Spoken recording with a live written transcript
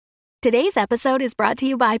Today's episode is brought to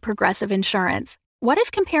you by Progressive Insurance. What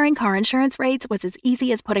if comparing car insurance rates was as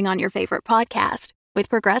easy as putting on your favorite podcast? With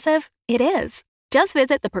Progressive, it is. Just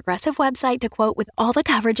visit the Progressive website to quote with all the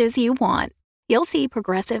coverages you want. You'll see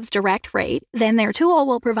Progressive's direct rate, then their tool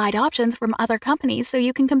will provide options from other companies so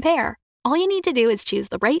you can compare. All you need to do is choose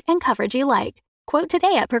the rate and coverage you like. Quote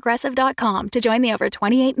today at Progressive.com to join the over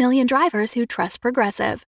 28 million drivers who trust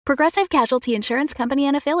Progressive. Progressive Casualty Insurance Company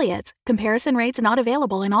and Affiliates. Comparison rates not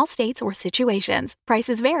available in all states or situations.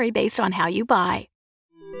 Prices vary based on how you buy.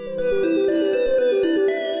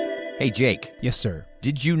 Hey, Jake. Yes, sir.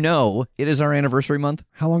 Did you know it is our anniversary month?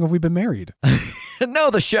 How long have we been married? No,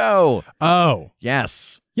 the show. Oh.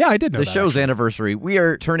 Yes. Yeah, I did know the that. show's actually. anniversary. We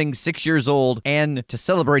are turning 6 years old, and to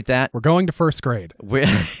celebrate that, We're going to first grade. we're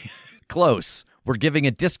close. We're giving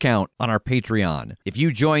a discount on our Patreon. If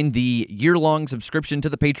you join the year-long subscription to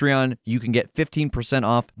the Patreon, you can get 15%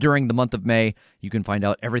 off during the month of May. You can find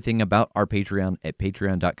out everything about our Patreon at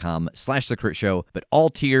patreon.com/The Critshow. But all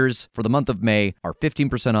tiers for the month of May are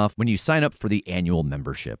 15% off when you sign up for the annual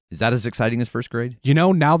membership. Is that as exciting as first grade? You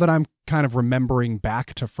know, now that I'm kind of remembering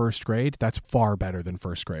back to first grade, that's far better than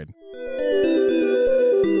first grade.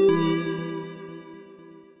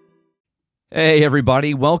 Hey,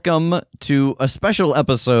 everybody. Welcome to a special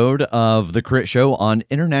episode of The Critshow on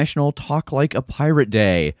International Talk Like a Pirate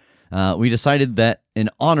Day. We decided that in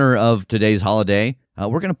honor of today's holiday,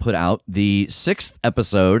 we're going to put out the 6th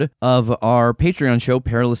episode of our Patreon show,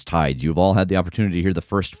 Perilous Tides. You've all had the opportunity to hear the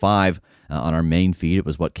first 5 on our main feed. It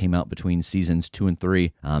was what came out between seasons 2 and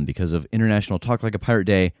 3. Because of International Talk Like a Pirate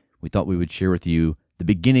Day, we thought we would share with you the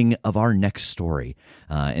beginning of our next story.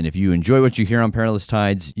 And if you enjoy what you hear on Perilous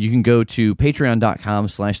Tides, you can go to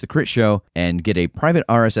patreon.com/The Critshow and get a private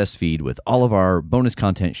RSS feed with all of our bonus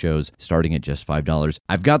content shows starting at just $5.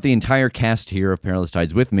 I've got the entire cast here of Perilous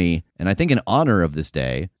Tides with me, and I think in honor of this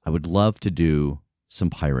day, I would love to do some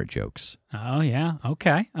pirate jokes. Oh, yeah.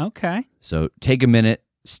 Okay. So take a minute,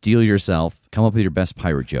 steal yourself, come up with your best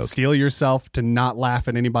pirate joke. Steel yourself to not laugh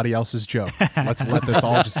at anybody else's joke. Let's let this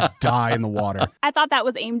all just die in the water. I thought that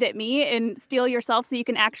was aimed at me, and steal yourself so you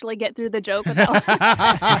can actually get through the joke without,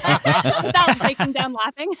 without breaking down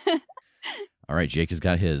laughing. All right, Jake has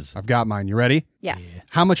got his. I've got mine. You ready? Yes. Yeah.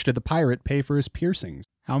 How much did the pirate pay for his piercings?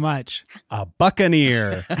 How much? A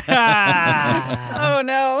buccaneer. Oh,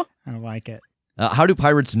 no. I like it. How do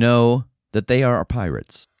pirates know that they are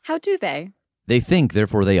pirates? How do they? They think,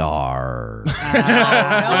 therefore they are.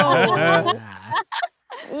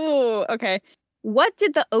 Ooh, okay. What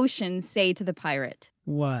did the ocean say to the pirate?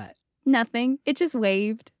 What? Nothing. It just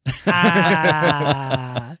waved.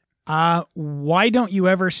 Why don't you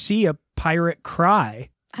ever see a pirate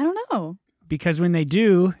cry? I don't know. Because when they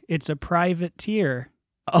do, it's a private tear.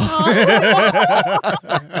 I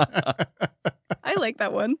like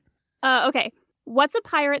that one. Okay. What's a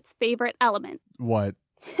pirate's favorite element? What?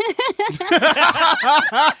 Okay,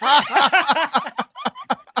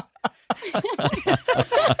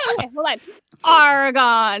 hold on.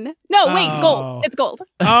 Argon. No, wait, gold. It's gold.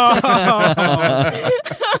 Oh.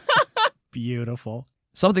 Beautiful.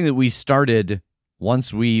 Something that we started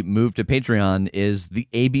once we moved to Patreon is the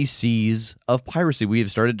ABCs of piracy. We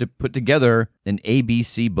have started to put together an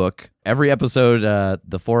ABC book. Every episode,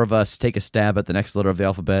 the 4 of us take a stab at the next letter of the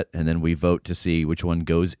alphabet, and then we vote to see which one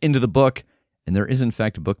goes into the book. And there is, in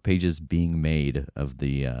fact, book pages being made of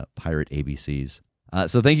the pirate ABCs.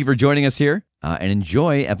 So thank you for joining us here, and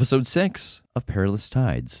enjoy episode 6 of Perilous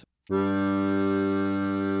Tides.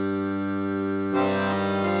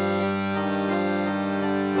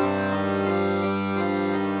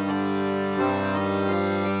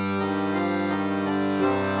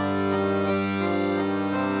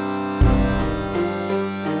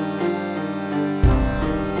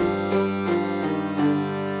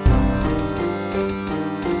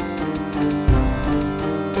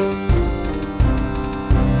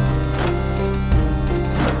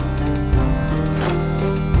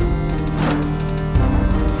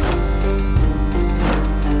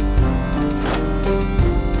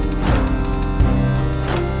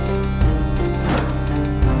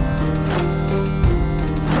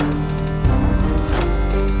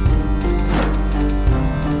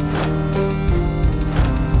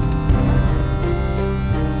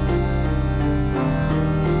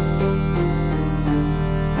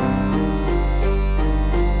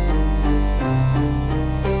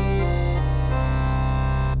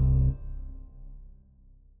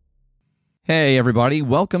 Hey, everybody.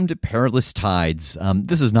 Welcome to Perilous Tides.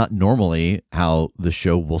 This is not normally how the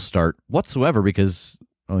show will start whatsoever because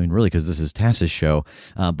this is Tass's show.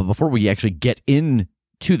 But before we actually get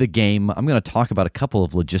into the game, I'm going to talk about a couple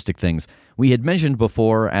of logistic things. We had mentioned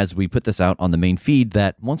before, as we put this out on the main feed,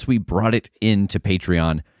 that once we brought it into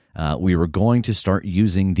Patreon, we were going to start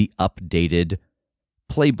using the updated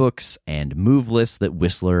playbooks and move lists that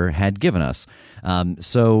Whistler had given us.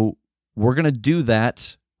 So we're going to do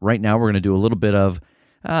that right now. We're going to do a little bit of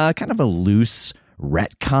kind of a loose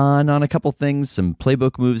retcon on a couple things. Some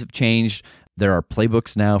playbook moves have changed. There are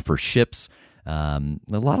playbooks now for ships. A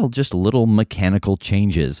lot of just little mechanical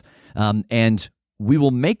changes. And we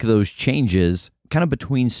will make those changes kind of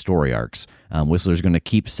between story arcs. Whistler's going to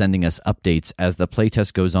keep sending us updates as the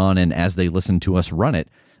playtest goes on and as they listen to us run it.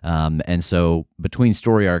 And so between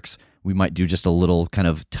story arcs, we might do just a little kind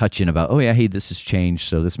of touch in about, oh yeah, hey, this has changed,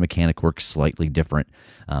 so this mechanic works slightly different.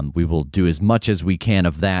 We will do as much as we can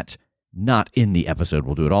of that, not in the episode.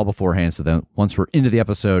 We'll do it all beforehand, so then once we're into the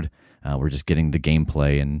episode, we're just getting the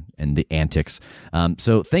gameplay and the antics.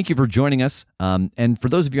 So thank you for joining us. And for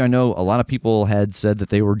those of you, I know a lot of people had said that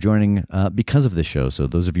they were joining because of this show. So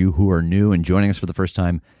those of you who are new and joining us for the first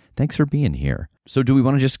time, thanks for being here. So do we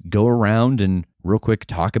want to just go around and real quick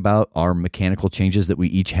talk about our mechanical changes that we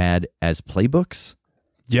each had as playbooks?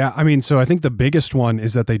 Yeah, I mean, so I think the biggest one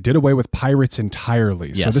is that they did away with pirates entirely.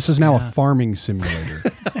 Yes. So this is now a farming simulator.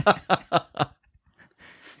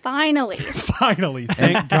 Finally. Finally,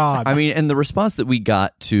 thank God. I mean, and the response that we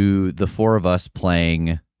got to the four of us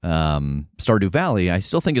playing Stardew Valley, I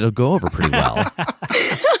still think it'll go over pretty well.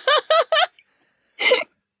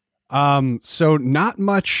 So not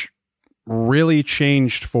much really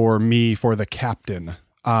changed for me for the captain.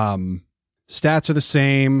 Stats are the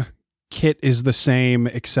same. Kit is the same,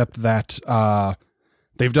 except that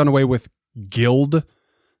they've done away with guild.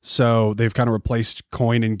 So they've kind of replaced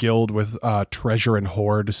coin and guild with treasure and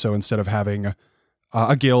hoard. So instead of having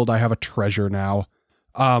a guild, I have a treasure now.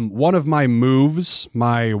 One of my moves,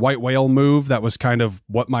 my white whale move, that was kind of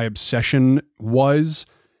what my obsession was,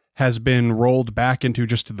 has been rolled back into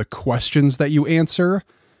just the questions that you answer.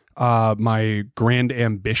 My grand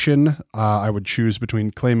ambition, I would choose between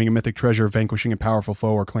claiming a mythic treasure, vanquishing a powerful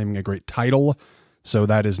foe, or claiming a great title. So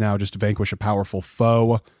that is now just vanquish a powerful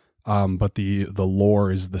foe. But the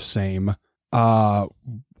lore is the same. I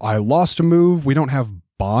lost a move. We don't have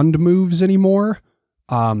bond moves anymore.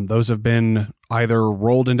 Those have been either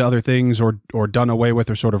rolled into other things or done away with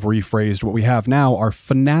or sort of rephrased. What we have now are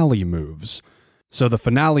finale moves. So the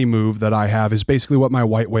finale move that I have is basically what my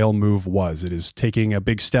white whale move was. It is taking a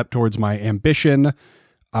big step towards my ambition.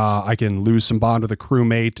 I can lose some bond with a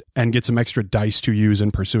crewmate and get some extra dice to use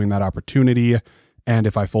in pursuing that opportunity. And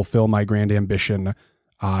if I fulfill my grand ambition,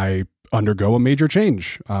 I undergo a major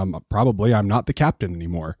change. Probably I'm not the captain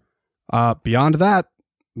anymore. Beyond that,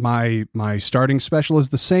 my starting special is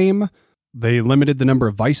the same. They limited the number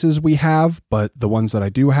of vices we have, but the ones that I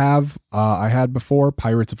do have, I had before.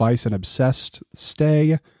 Pirate's Vice and Obsessed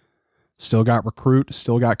stay. Still got Recruit,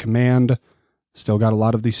 still got Command, still got a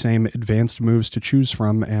lot of the same advanced moves to choose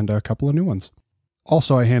from, and a couple of new ones.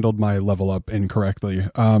 Also, I handled my level up incorrectly.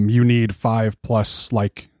 You need 5 plus,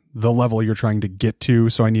 like, the level you're trying to get to,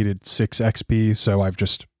 so I needed 6 XP, so I've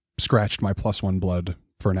just scratched my +1 blood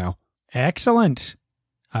for now. Excellent.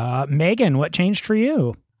 Megan, what changed for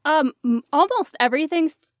you? Almost everything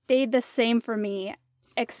stayed the same for me,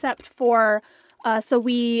 except for, so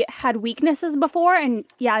we had weaknesses before, and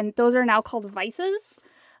those are now called vices.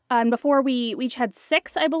 Before we each had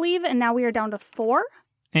 6, I believe, and now we are down to 4.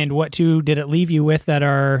 And what 2 did it leave you with that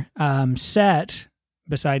are set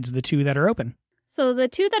besides the 2 that are open? So the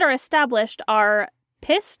 2 that are established are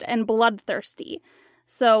pissed and bloodthirsty.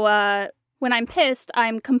 So when I'm pissed,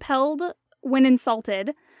 I'm compelled when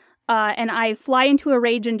insulted, and I fly into a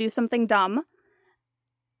rage and do something dumb.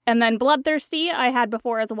 And then bloodthirsty I had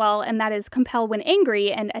before as well, and that is compel when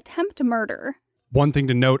angry and attempt murder. One thing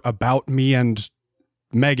to note about me and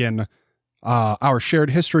Megan, our shared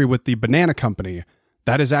history with the banana company,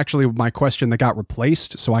 that is actually my question that got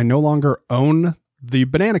replaced. So I no longer own the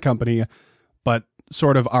banana company, but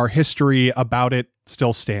sort of our history about it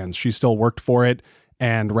still stands. She still worked for it,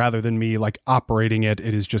 and rather than me like operating it,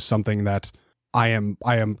 it is just something that I am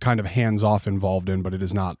kind of hands-off involved in, but it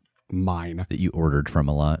is not mine. That you ordered from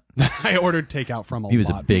a lot. I ordered takeout from a lot. He was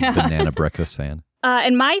a big banana breakfast fan.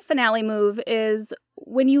 And my finale move is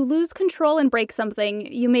when you lose control and break something,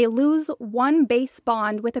 you may lose 1 base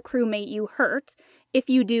bond with a crewmate you hurt. If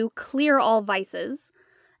you do, clear all vices.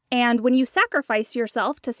 And when you sacrifice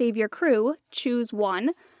yourself to save your crew, choose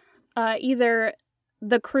 1. Either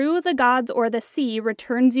the crew, the gods, or the sea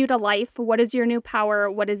returns you to life. What is your new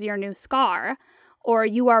power? What is your new scar? Or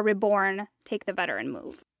you are reborn. Take the veteran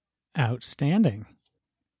move. Outstanding.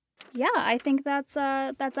 Yeah, I think that's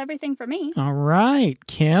everything for me. All right.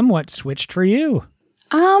 Kim, what switched for you?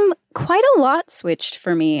 Quite a lot switched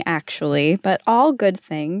for me, actually, but all good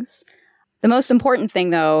things. The most important thing,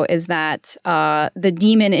 though, is that the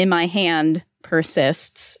demon in my hand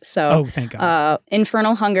persists. So, thank God.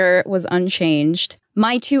 Infernal Hunger was unchanged.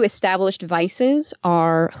 My 2 established vices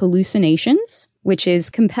are hallucinations, which is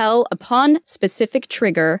compel upon specific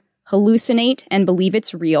trigger, hallucinate and believe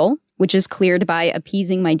it's real, which is cleared by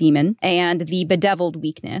appeasing my demon, and the bedeviled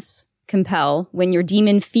weakness. Compel, when your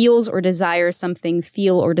demon feels or desires something,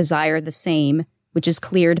 feel or desire the same, which is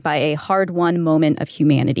cleared by a hard-won moment of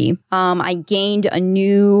humanity. I gained a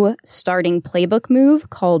new starting playbook move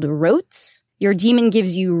called Rotes. Your demon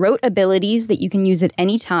gives you rote abilities that you can use at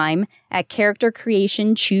any time. At character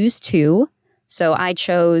creation, choose 2. So I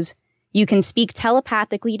chose, you can speak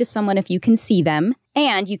telepathically to someone if you can see them,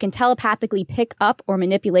 and you can telepathically pick up or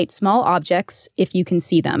manipulate small objects if you can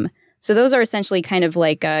see them. So those are essentially kind of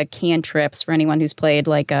like cantrips for anyone who's played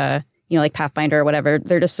like like Pathfinder or whatever.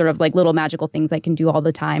 They're just sort of like little magical things I can do all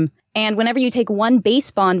the time. And whenever you take 1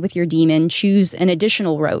 base bond with your demon, choose an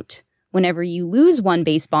additional rote. Whenever you lose 1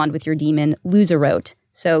 base bond with your demon, lose a rote.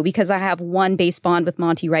 So because I have 1 base bond with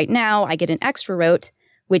Monty right now, I get an extra rote,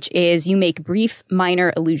 which is you make brief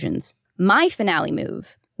minor illusions. My finale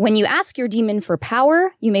move. When you ask your demon for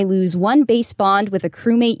power, you may lose 1 base bond with a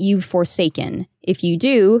crewmate you've forsaken. If you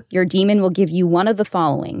do, your demon will give you one of the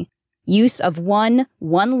following. Use of 1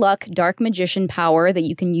 luck dark magician power that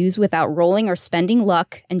you can use without rolling or spending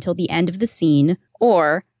luck until the end of the scene,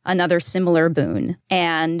 or another similar boon.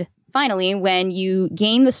 And finally, when you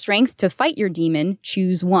gain the strength to fight your demon,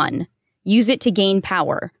 choose 1. Use it to gain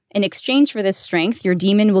power. In exchange for this strength, your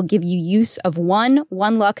demon will give you use of 1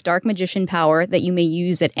 luck dark magician power that you may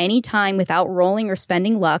use at any time without rolling or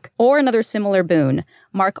spending luck, or another similar boon.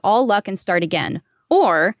 Mark all luck and start again.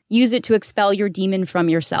 Or use it to expel your demon from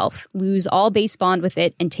yourself. Lose all base bond with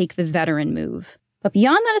it and take the veteran move. But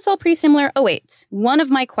beyond that, it's all pretty similar. Oh, wait. One of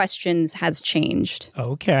my questions has changed.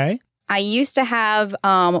 Okay. I used to have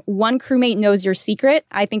 1 crewmate knows your secret.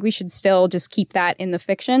 I think we should still just keep that in the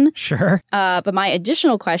fiction. Sure. But my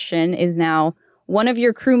additional question is now, one of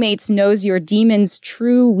your crewmates knows your demon's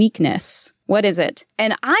true weakness. What is it?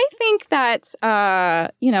 And I think that,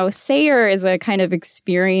 Sayer is a kind of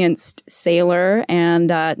experienced sailor and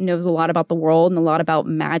knows a lot about the world and a lot about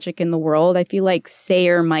magic in the world. I feel like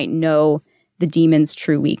Sayer might know the demon's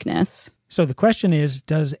true weakness. So the question is,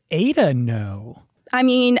 does Ada know? I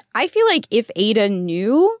mean, I feel like if Ada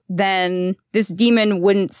knew, then this demon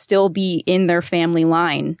wouldn't still be in their family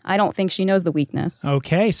line. I don't think she knows the weakness.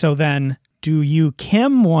 Okay, so then do you,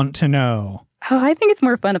 Kim, want to know? Oh, I think it's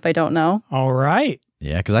more fun if I don't know. All right.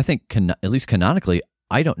 Yeah, because I think, at least canonically,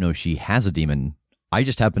 I don't know she has a demon. I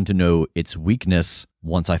just happen to know its weakness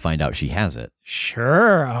once I find out she has it.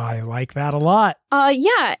 Sure, I like that a lot.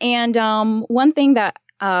 Yeah, and one thing that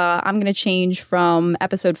I'm going to change from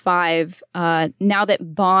episode 5. Now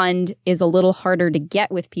that Bond is a little harder to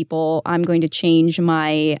get with people, I'm going to change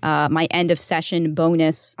my my end of session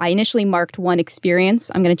bonus. I initially marked 1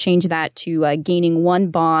 experience. I'm going to change that to gaining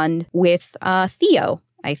 1 bond with Theo,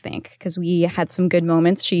 I think, because we had some good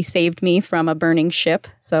moments. She saved me from a burning ship.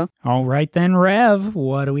 So, all right then, Rev,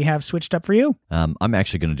 what do we have switched up for you? I'm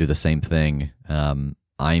actually going to do the same thing.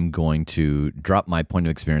 I'm going to drop my point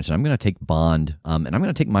of experience, and I'm going to take Bond, and I'm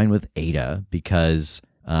going to take mine with Ada, because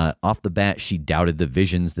off the bat, she doubted the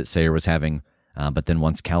visions that Sayer was having, but then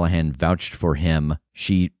once Callahan vouched for him,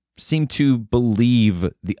 she seemed to believe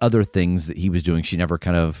the other things that he was doing. She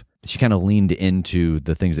kind of leaned into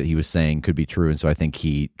the things that he was saying could be true, and so I think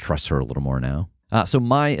he trusts her a little more now. So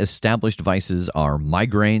my established vices are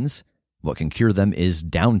migraines. What can cure them is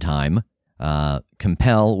downtime.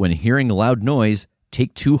 Compel, when hearing a loud noise,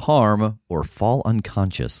 take 2 harm or fall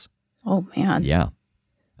unconscious. Oh, man. Yeah.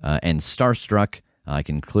 And Starstruck, I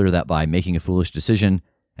can clear that by making a foolish decision,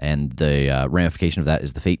 and the ramification of that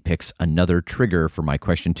is the Fate picks another trigger for my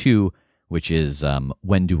question 2, which is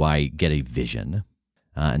when do I get a vision?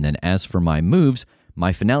 And then as for my moves,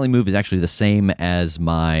 my finale move is actually the same as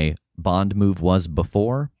my Bond move was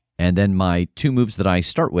before, and then my 2 moves that I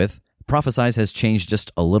start with, Prophesize has changed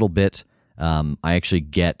just a little bit. I actually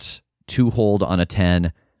get 2 hold on a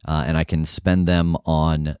 10, and I can spend them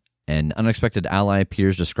on an unexpected ally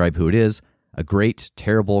appears, describe who it is. A great,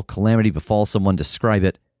 terrible calamity befalls someone, describe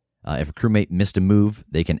it. If a crewmate missed a move,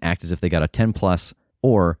 they can act as if they got a 10+,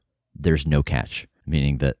 or there's no catch,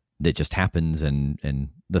 meaning that it just happens and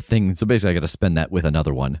the thing. So basically, I got to spend that with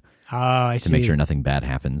another one to make sure nothing bad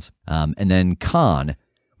happens. And then con,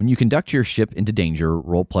 when you conduct your ship into danger,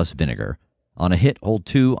 roll plus vinegar. On a hit, hold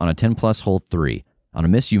 2. On a 10+, hold 3. On a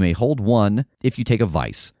miss, you may hold 1 if you take a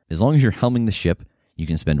vice. As long as you're helming the ship, You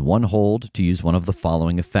can spend 1 hold to use one of the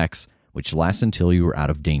following effects, which lasts until you are out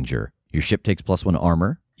of danger. Your ship takes +1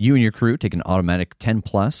 armor. You and your crew take an automatic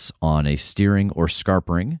 10+ on a steering or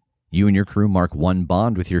scarpering. You and your crew mark 1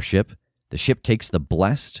 bond with your ship. The ship takes the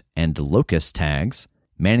Blessed and Locust tags.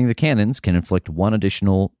 Manning the cannons can inflict 1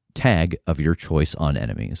 additional tag of your choice on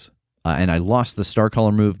enemies. And I lost the star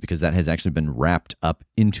color move because that has actually been wrapped up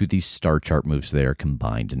into the star chart moves. They are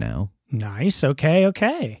combined now. Nice.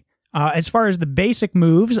 Okay. As far as the basic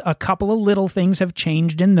moves, a couple of little things have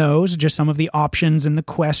changed in those, just some of the options and the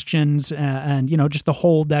questions and, just the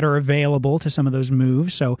hold that are available to some of those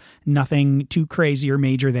moves. So nothing too crazy or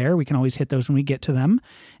major there. We can always hit those when we get to them.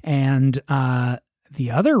 And the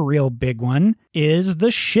other real big one is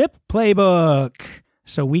the ship playbook.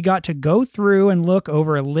 So we got to go through and look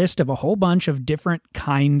over a list of a whole bunch of different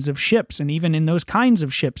kinds of ships. And even in those kinds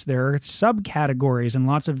of ships, there are subcategories and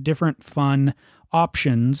lots of different fun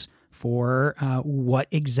options for what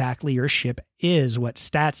exactly your ship is, what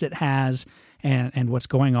stats it has, and what's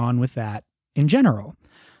going on with that in general.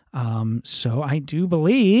 So I do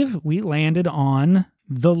believe we landed on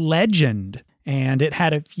the Legend, and it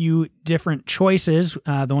had a few different choices.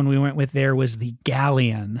 The one we went with there was the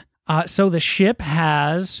Galleon. So the ship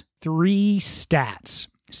has 3 stats: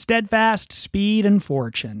 steadfast, speed, and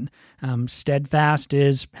fortune. Steadfast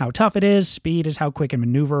is how tough it is. Speed is how quick and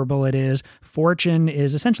maneuverable it is. Fortune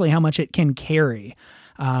is essentially how much it can carry.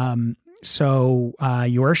 So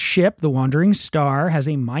your ship, the Wandering Star, has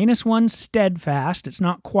a -1 steadfast. It's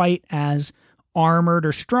not quite as armored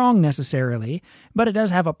or strong necessarily, but it does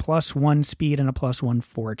have a +1 speed and a +1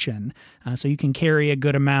 fortune. So you can carry a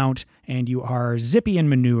good amount, and you are zippy and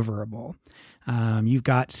maneuverable. You've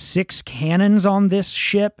got 6 cannons on this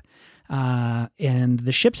ship, and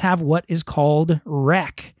the ships have what is called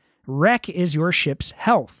wreck. Wreck is your ship's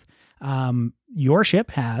health. Your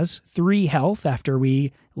ship has 3 health after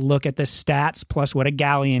we look at the stats plus what a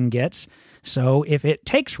galleon gets. So if it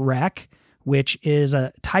takes wreck, which is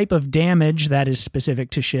a type of damage that is specific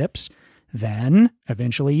to ships, then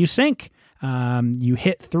eventually you sink. You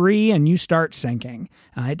hit 3 and you start sinking.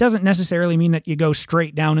 It doesn't necessarily mean that you go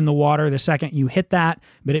straight down in the water the second you hit that,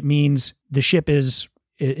 but it means the ship is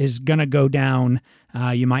going to go down.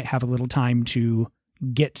 You might have a little time to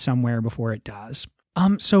get somewhere before it does.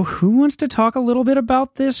 So who wants to talk a little bit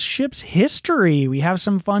about this ship's history? We have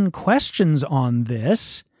some fun questions on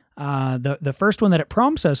this. The first one that it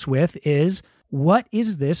prompts us with is, what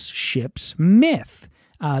is this ship's myth?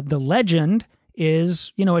 The Legend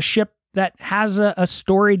is, a ship that has a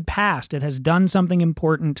storied past. It has done something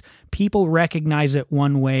important. People recognize it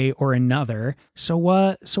one way or another. So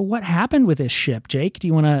what happened with this ship, Jake? Do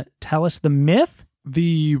you want to tell us the myth?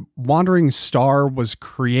 The Wandering Star was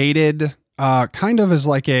created kind of as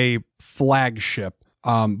like a flagship,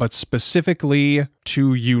 but specifically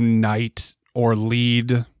to unite or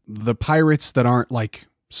lead the pirates that aren't like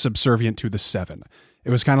subservient to the Seven. It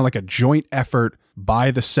was kind of like a joint effort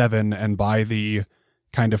by the Seven and by the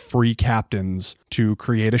kind of free captains to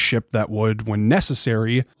create a ship that would, when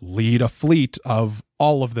necessary, lead a fleet of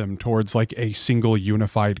all of them towards like a single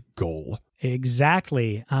unified goal.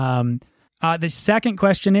 Exactly. The second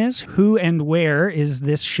question is, who and where is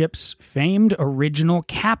this ship's famed original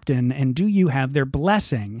captain, and do you have their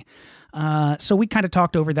blessing? So we kind of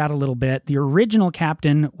talked over that a little bit. The original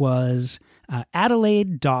captain was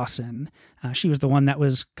Adelaide Dawson. She was the one that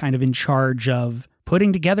was kind of in charge of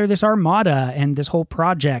putting together this armada and this whole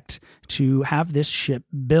project to have this ship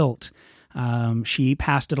built. She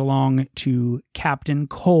passed it along to Captain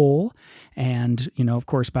Cole, and, of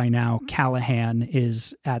course, by now Callahan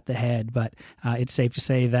is at the head, but it's safe to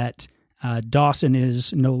say that Dawson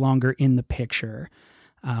is no longer in the picture.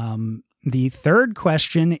 The third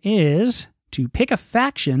question is to pick a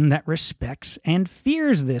faction that respects and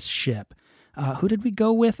fears this ship. Who did we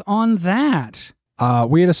go with on that?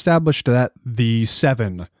 We had established that the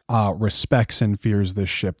Seven respects and fears this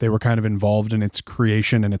ship. They were kind of involved in its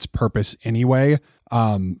creation and its purpose anyway.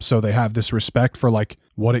 So they have this respect for like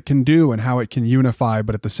what it can do and how it can unify,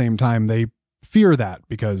 but at the same time they fear that,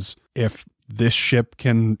 because if this ship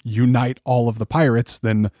can unite all of the pirates,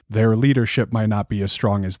 then their leadership might not be as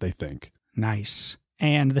strong as they think. Nice.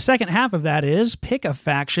 And the second half of that is pick a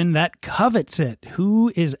faction that covets it.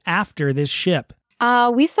 Who is after this ship?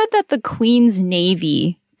 We said that the Queen's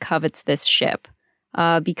Navy covets this ship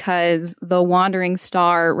because the Wandering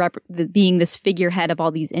Star being this figurehead of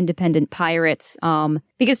all these independent pirates.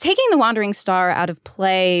 Because taking the Wandering Star out of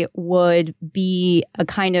play would be a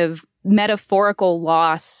kind of metaphorical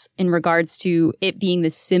loss in regards to it being the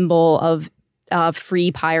symbol of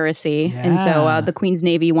free piracy. Yeah. And so the Queen's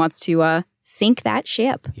Navy wants to sink that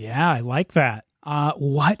ship. Yeah, I like that.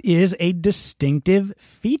 What is a distinctive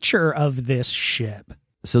feature of this ship?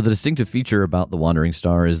 So the distinctive feature about the Wandering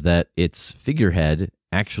Star is that its figurehead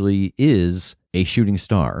actually is a shooting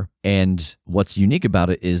star. And what's unique about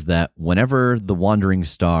it is that whenever the Wandering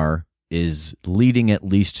Star is leading at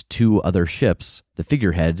least 2 other ships, the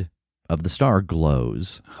figurehead of the star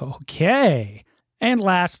glows. Okay. And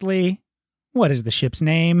lastly, what is the ship's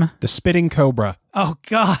name? The Spitting Cobra. Oh,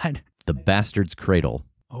 God. The Bastard's Cradle.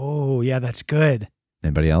 Oh, yeah, that's good.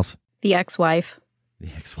 Anybody else? The ex-wife. The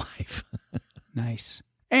ex-wife. Nice.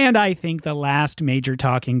 And I think the last major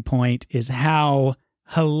talking point is how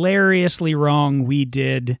hilariously wrong we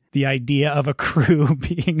did the idea of a crew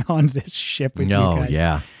being on this ship with you guys.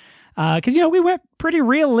 Yeah. Because, we went pretty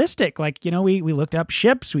realistic. Like, we looked up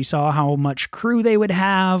ships. We saw how much crew they would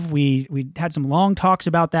have. We had some long talks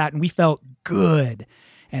about that, and we felt good.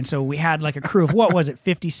 And so we had like a crew of, what was it,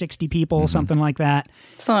 50, 60 people, something like that.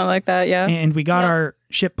 Something like that, yeah. And we got our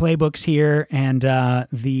ship playbooks here, and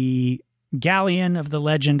the galleon of the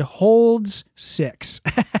legend holds 6.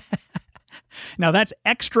 Now, that's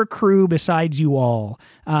extra crew besides you all.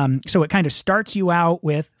 So it kind of starts you out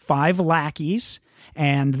with 5 lackeys,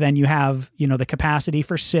 and then you have, the capacity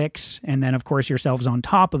for 6, and then, of course, yourselves on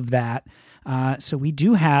top of that. So we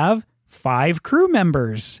do have 5 crew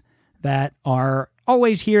members that are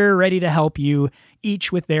always here, ready to help you,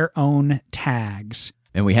 each with their own tags.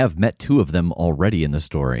 And we have met 2 of them already in the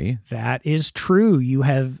story. That is true. You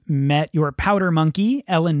have met your powder monkey,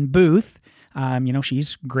 Ellen Booth.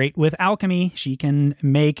 She's great with alchemy. She can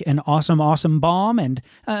make an awesome bomb and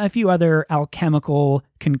a few other alchemical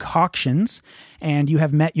concoctions. And you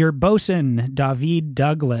have met your bosun, David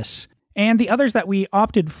Douglas. And the others that we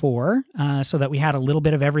opted for, so that we had a little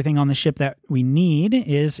bit of everything on the ship that we need,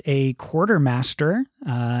 is a quartermaster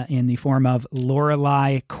in the form of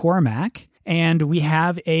Lorelei Cormac. And we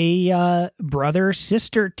have a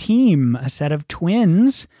brother-sister team, a set of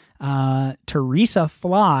twins. Teresa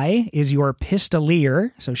Fly is your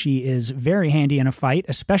pistolier, so she is very handy in a fight,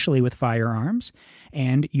 especially with firearms.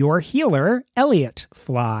 And your healer, Elliot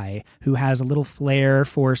Fly, who has a little flair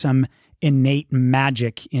for some innate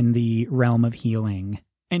magic in the realm of healing.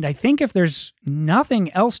 And I think if there's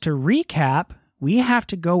nothing else to recap, we have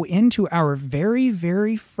to go into our very,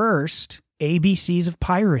 very first ABCs of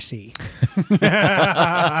piracy.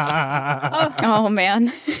 Oh,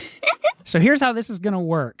 man. So here's how this is going to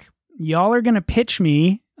work. Y'all are going to pitch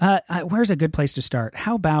me. Where's a good place to start?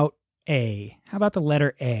 How about A? How about the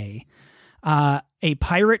letter A? A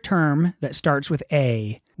pirate term that starts with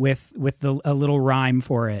A with a little rhyme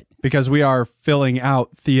for it. Because we are filling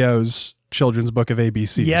out Theo's children's book of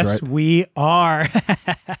ABCs, yes, right? we are.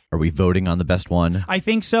 Are we voting on the best one? I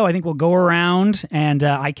think so. I think we'll go around and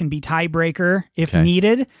I can be tiebreaker if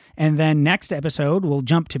needed. And then next episode, we'll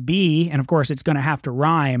jump to B. And of course, it's going to have to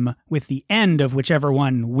rhyme with the end of whichever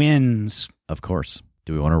one wins. Of course.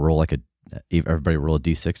 Do we want to roll like everybody roll a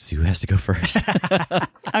D6 to see who has to go first?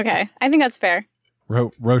 Okay. I think that's fair.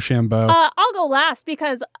 Rochambeau. I'll go last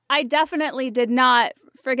because I definitely did not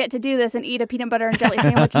forget to do this and eat a peanut butter and jelly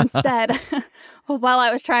sandwich instead while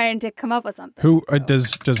I was trying to come up with something. Who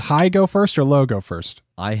does high go first or low go first?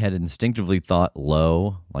 I had instinctively thought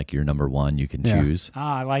low, like you're number 1, you can choose.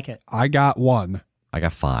 I like it. I got 1. I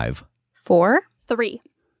got 5. 4. 3.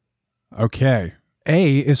 Okay.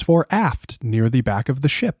 A is for aft, near the back of the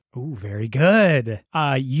ship. Ooh, very good.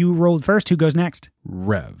 You rolled first. Who goes next?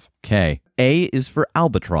 Rev. Okay. A is for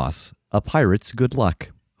albatross, a pirate's good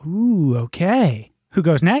luck. Ooh, okay. Who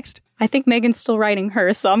goes next? I think Megan's still writing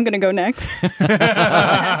hers, so I'm going to go next.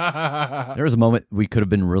 There was a moment we could have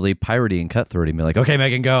been really piratey and cutthroaty and be like, okay,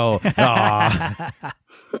 Megan, go.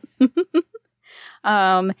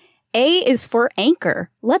 A is for anchor.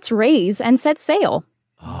 Let's raise and set sail.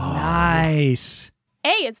 Nice. A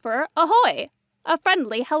is for ahoy, a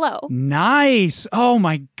friendly hello. Nice. Oh,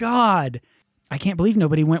 my God. I can't believe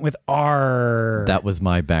nobody went with R. That was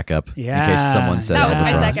my backup. Yeah. In case someone said That was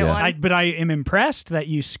my albatross, second one. But I am impressed that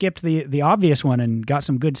you skipped the obvious one and got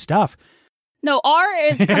some good stuff. No, R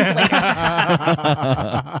is conflict.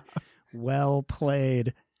 Well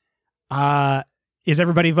played. Is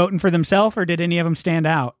everybody voting for themselves, or did any of them stand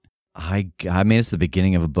out? I mean, it's the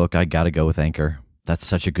beginning of a book. I got to go with Anchor. That's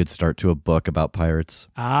such a good start to a book about pirates.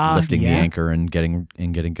 Lifting the anchor and getting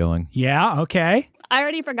going. Yeah, okay. I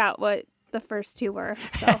already forgot what the first 2 were.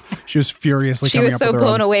 So. She was furiously She coming was up so with her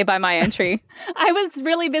blown own. away by my entry. I was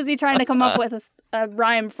really busy trying to come up with a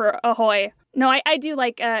rhyme for ahoy. No, I do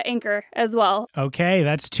like anchor as well. Okay,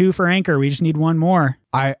 that's 2 for Anchor. We just need one more.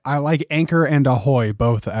 I like anchor and ahoy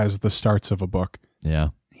both as the starts of a book. Yeah.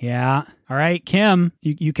 Yeah. All right, Kim,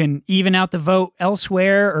 you can even out the vote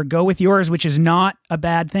elsewhere or go with yours, which is not a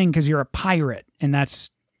bad thing because you're a pirate, and that's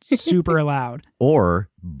super allowed. Or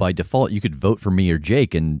by default, you could vote for me or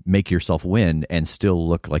Jake and make yourself win and still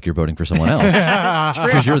look like you're voting for someone else.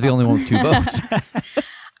 Because you're the only one with 2 votes.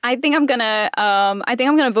 I think I'm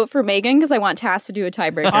gonna vote for Megan because I want Tass to do a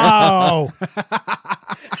tiebreaker. Oh,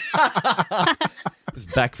 This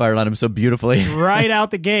backfired on him so beautifully. right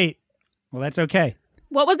out the gate. Well, that's okay.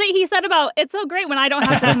 What was it he said about it's so great when I don't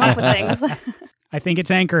have to come up with things? I think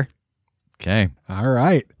it's Anchor. Okay. All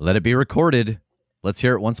right. Let it be recorded. Let's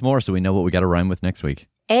hear it once more so we know what we got to rhyme with next week.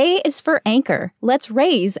 A is for anchor. Let's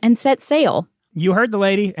raise and set sail. You heard the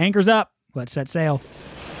lady. Anchor's up. Let's set sail.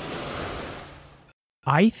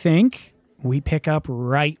 I think we pick up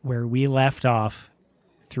right where we left off.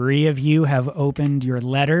 3 of you have opened your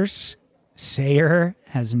letters. Sayer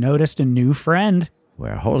has noticed a new friend.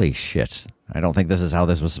 Well, holy shit. I don't think this is how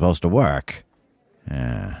this was supposed to work.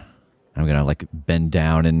 I'm going to bend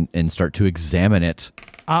down and start to examine it.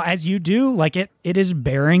 As you do, it is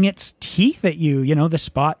baring its teeth at you, the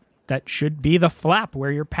spot that should be the flap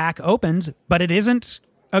where your pack opens, but it isn't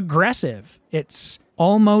aggressive. It's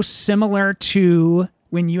almost similar to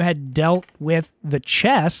when you had dealt with the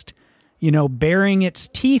chest. Baring its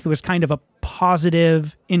teeth was kind of a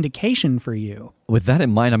positive indication for you. With that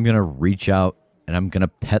in mind, I'm going to reach out and I'm going to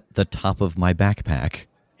pet the top of my backpack.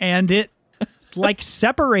 And it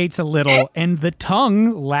separates a little and the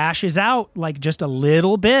tongue lashes out just a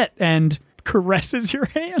little bit and caresses your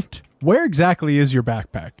hand. Where exactly is your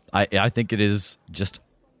backpack? I think it is just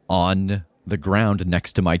on the ground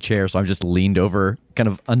next to my chair, so I'm just leaned over, kind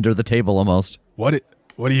of under the table almost. What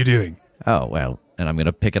are you doing? Oh, well, and I'm going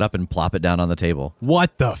to pick it up and plop it down on the table.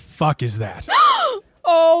 What the fuck is that?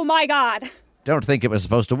 Oh my God. Don't think it was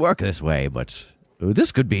supposed to work this way, but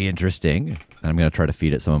this could be interesting. And I'm going to try to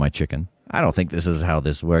feed it some of my chicken. I don't think this is how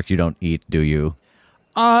this works. You don't eat, do you?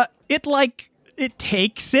 It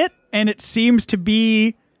takes it and it seems to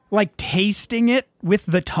be tasting it with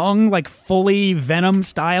the tongue, fully venom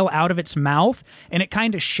style out of its mouth. And it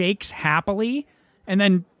kind of shakes happily and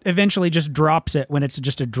then eventually just drops it when it's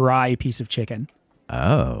just a dry piece of chicken.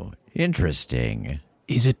 Oh, interesting.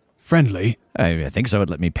 Is it friendly? I think so. It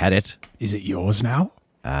let me pet it. Is it yours now?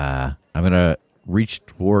 I'm going to reach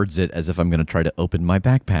towards it as if I'm going to try to open my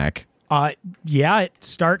backpack. Yeah, it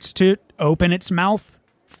starts to open its mouth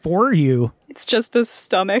for you. It's just a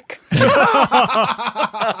stomach.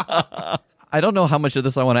 I don't know how much of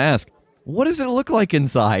this I want to ask. What does it look like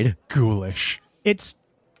inside? Ghoulish. It's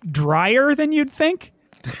drier than you'd think.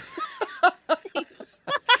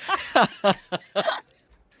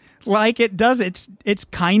 It does. It's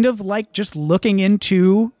kind of like just looking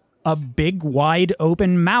into a big, wide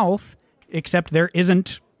open mouth, except there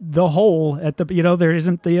isn't the hole at the, there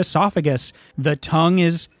isn't the esophagus. The tongue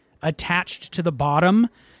is attached to the bottom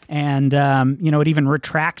and, it even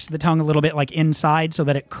retracts the tongue a little bit inside so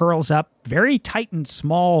that it curls up very tight and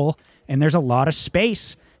small. And there's a lot of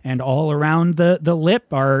space, and all around the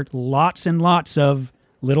lip are lots and lots of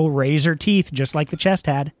little razor teeth, just like the chest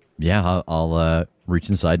had. Yeah, I'll reach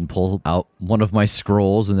inside and pull out one of my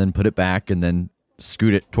scrolls and then put it back and then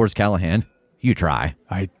scoot it towards Callahan. You try.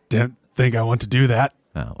 I don't think I want to do that.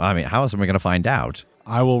 Oh, I mean, how else am I going to find out?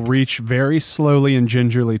 I will reach very slowly and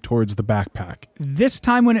gingerly towards the backpack. This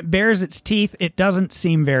time when it bares its teeth, it doesn't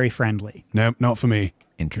seem very friendly. Nope, not for me.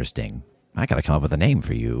 Interesting. I got to come up with a name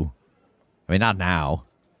for you. I mean, not now.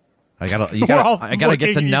 I gotta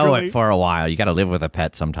get to know it for a while. You gotta live with a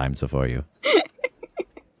pet sometimes before you.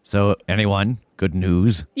 So, anyone? Good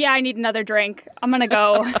news? Yeah, I need another drink. I'm going to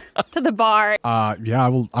go to the bar.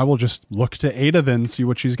 Yeah, I will just look to Ada then, see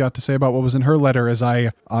what she's got to say about what was in her letter as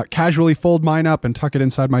I casually fold mine up and tuck it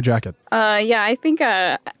inside my jacket. Yeah, I think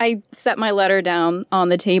I set my letter down on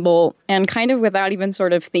the table and kind of without even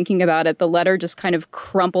sort of thinking about it, the letter just kind of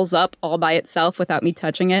crumples up all by itself without me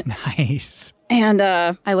touching it. Nice. And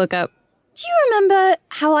I look up. Do you remember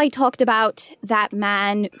how I talked about that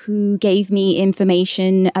man who gave me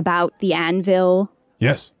information about the anvil?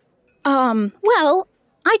 Yes. Well,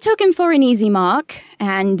 I took him for an easy mark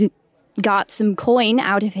and got some coin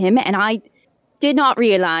out of him, and I did not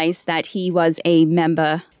realize that he was a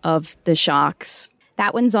member of the Sharks.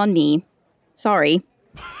 That one's on me. Sorry.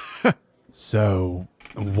 So,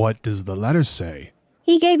 what does the letter say?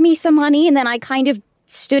 He gave me some money, and then I kind of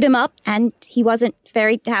stood him up, and he wasn't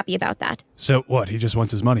very happy about that. So what, he just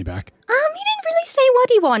wants his money back? He didn't really say what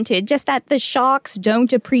he wanted, just that the Sharks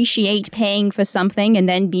don't appreciate paying for something and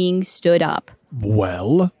then being stood up.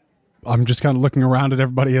 Well, I'm just kind of looking around at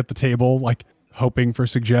everybody at the table, hoping for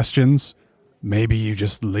suggestions. Maybe you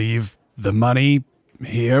just leave the money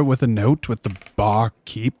here with a note with the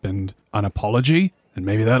barkeep and an apology, and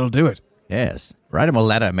maybe that'll do it. Yes. Write him a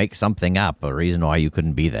letter, make something up, a reason why you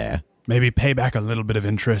couldn't be there. Maybe pay back a little bit of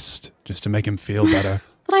interest just to make him feel better.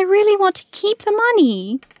 But I really want to keep the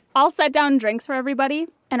money. I'll set down drinks for everybody,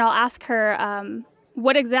 and I'll ask her,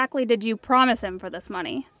 what exactly did you promise him for this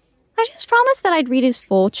money? I just promised that I'd read his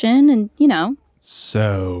fortune and,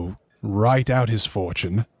 So, write out his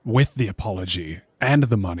fortune with the apology and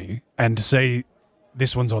the money and say,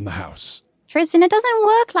 this one's on the house. Tristan, it doesn't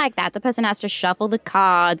work like that. The person has to shuffle the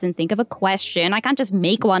cards and think of a question. I can't just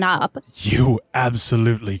make one up. You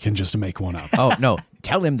absolutely can just make one up. Oh, no.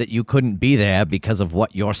 Tell him that you couldn't be there because of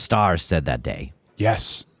what your stars said that day.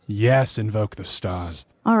 Yes, invoke the stars.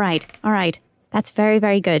 All right. That's very,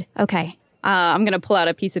 very good. Okay. I'm going to pull out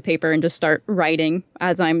a piece of paper and just start writing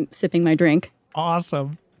as I'm sipping my drink.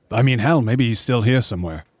 Awesome. I mean, hell, maybe he's still here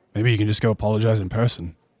somewhere. Maybe you can just go apologize in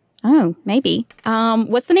person. Oh, maybe.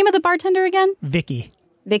 What's the name of the bartender again? Vicky.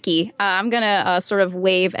 Vicky. I'm going to sort of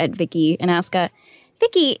wave at Vicky and ask her,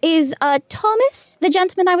 Vicky, is Thomas, the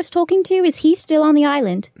gentleman I was talking to, is he still on the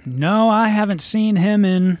island? No, I haven't seen him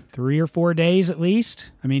in 3 or 4 days at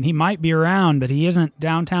least. I mean, he might be around, but he isn't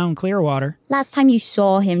downtown Clearwater. Last time you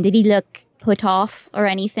saw him, did he look put off or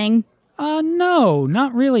anything? No,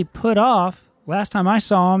 not really put off. Last time I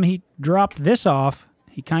saw him, he dropped this off.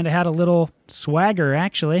 He kind of had a little swagger,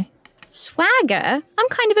 actually. Swagger? I'm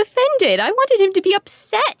kind of offended. I wanted him to be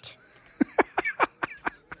upset.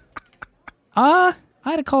 I'd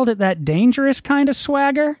have called it that dangerous kind of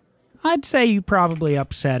swagger. I'd say you probably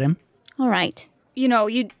upset him. All right. You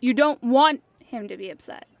don't want him to be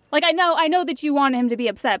upset. Like, I know that you want him to be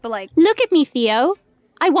upset, but like... Look at me, Theo.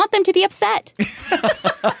 I want them to be upset.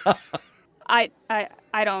 I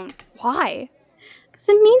don't... Why? Because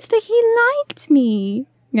it means that he liked me.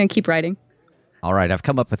 I'm going to keep writing. All right, I've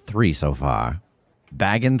come up with 3 so far.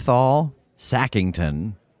 Bagenthal,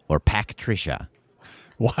 Sackington, or Patricia.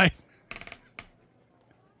 Why?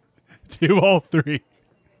 Do all 3.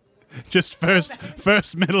 Just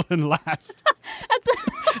first, middle, and last.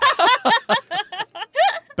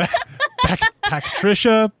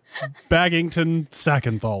 Patricia, Baggington,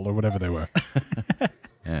 Sackenthal, or whatever they were.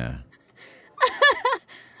 Yeah.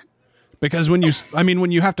 Because when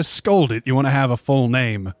you have to scold it, you want to have a full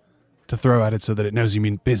name to throw at it so that it knows you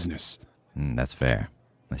mean business. That's fair.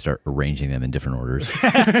 I start arranging them in different orders.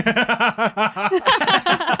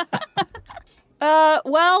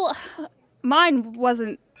 Well, mine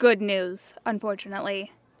wasn't good news,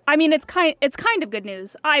 unfortunately. I mean, it's kind of good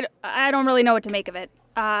news. I don't really know what to make of it.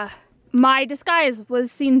 My disguise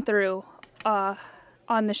was seen through,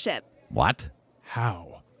 on the ship. What?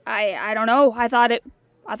 How? I don't know. I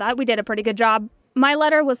thought we did a pretty good job. My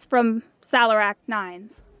letter was from Salarak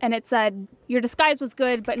Nines, and it said, your disguise was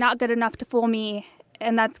good, but not good enough to fool me,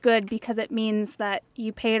 and that's good because it means that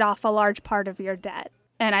you paid off a large part of your debt.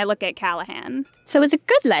 And I look at Callahan. So it's a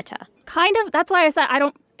good letter. Kind of. That's why I said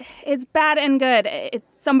it's bad and good.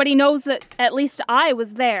 Somebody knows that at least I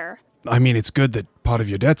was there. I mean, it's good that part of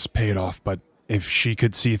your debt's paid off, but if she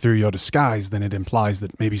could see through your disguise, then it implies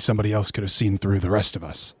that maybe somebody else could have seen through the rest of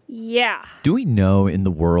us. Yeah. Do we know in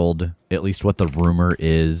the world, at least what the rumor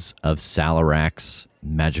is of Salarak's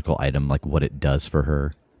magical item, like what it does for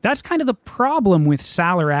her? That's kind of the problem with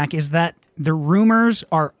Salarak, is that the rumors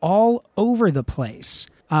are all over the place.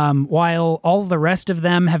 While all the rest of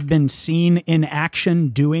them have been seen in action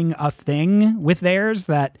doing a thing with theirs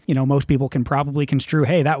that, most people can probably construe,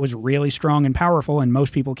 hey, that was really strong and powerful, and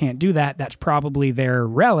most people can't do that. That's probably their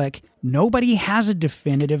relic. Nobody has a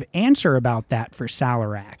definitive answer about that for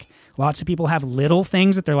Salarak. Lots of people have little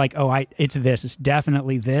things that they're like, it's this, it's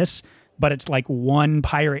definitely this. But it's like one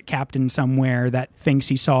pirate captain somewhere that thinks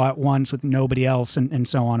he saw it once with nobody else, and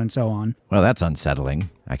so on and so on. Well, that's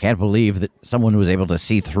unsettling. I can't believe that someone was able to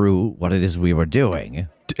see through what it is we were doing.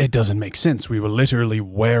 It doesn't make sense. We were literally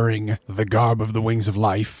wearing the garb of the Wings of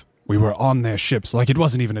Life. We were on their ships. Like, it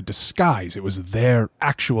wasn't even a disguise. It was their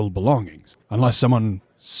actual belongings. Unless someone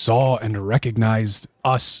saw and recognized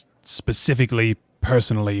us specifically,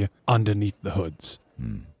 personally, underneath the hoods.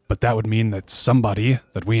 But that would mean that somebody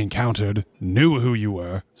that we encountered knew who you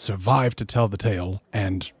were, survived to tell the tale,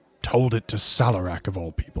 and told it to Salarak of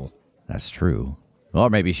all people. That's true. Or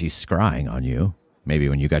maybe she's scrying on you. Maybe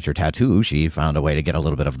when you got your tattoo, she found a way to get a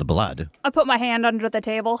little bit of the blood. I put my hand under the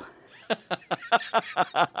table.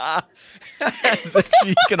 So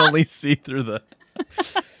she can only see through the...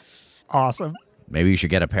 Awesome. Maybe you should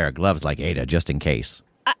get a pair of gloves like Ada, just in case.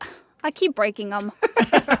 I keep breaking them.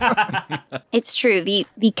 It's true. The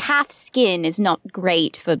calf skin is not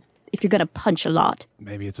great for if you're going to punch a lot.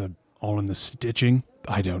 Maybe it's all in the stitching.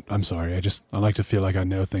 I don't. I'm sorry. I like to feel like I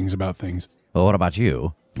know things about things. Well, what about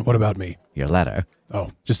you? What about me? Your letter.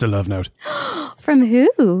 Oh, just a love note. From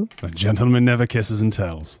who? A gentleman never kisses and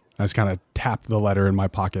tells. I just kind of tapped the letter in my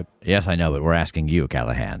pocket. Yes, I know, but we're asking you,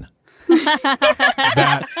 Callahan.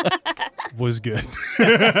 That was good.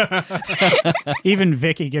 Even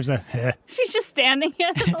Vicky gives a heh. She's just standing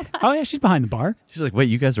here the whole time. Oh, yeah, she's behind the bar. She's like, wait,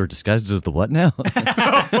 you guys are disguised as the what now?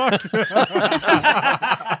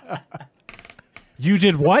 You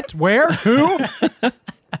did what? Where? Who?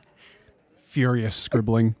 Furious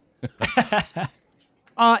scribbling.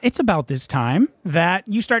 It's about this time that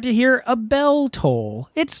you start to hear a bell toll.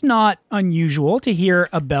 It's not unusual to hear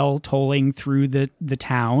a bell tolling through the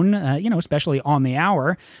town, especially on the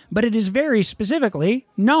hour, but it is very specifically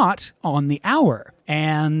not on the hour.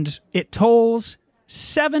 And it tolls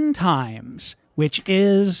 7 times, which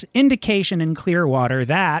is indication in Clearwater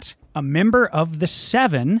that a member of the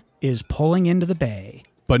 7 is pulling into the bay.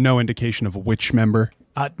 But no indication of which member.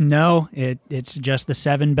 No, it's just the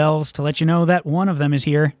 7 bells to let you know that one of them is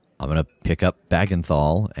here. I'm going to pick up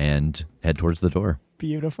Bagenthal and head towards the door.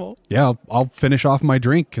 Beautiful. Yeah, I'll finish off my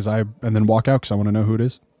drink and then walk out because I want to know who it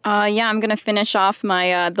is. I'm going to finish off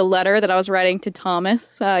my the letter that I was writing to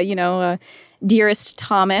Thomas, dearest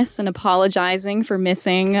Thomas, and apologizing for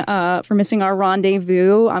missing our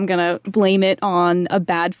rendezvous. I'm going to blame it on a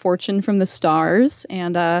bad fortune from the stars,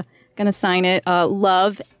 and going to sign it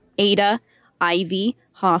Love, Ada, Ivy,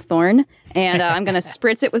 Hawthorne, and I'm going to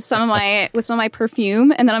spritz it with some of my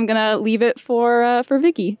perfume, and then I'm going to leave it for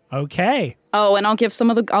Vicky. Okay. Oh, and I'll give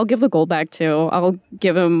the gold back too. I'll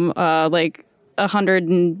give him like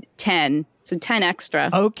 110, so 10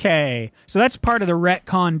 extra. Okay. So that's part of the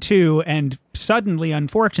retcon too, and suddenly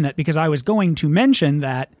unfortunate because I was going to mention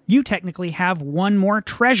that you technically have one more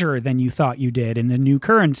treasure than you thought you did in the new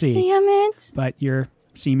currency. Damn it. But you're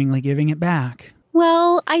seemingly giving it back.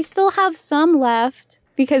 Well, I still have some left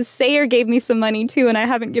because Sayer gave me some money too, and I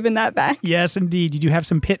haven't given that back. Yes, indeed. You do have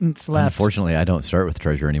some pittance left. Unfortunately, I don't start with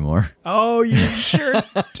treasure anymore. Oh, you sure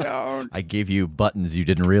don't. I gave you buttons. You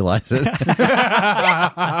didn't realize it.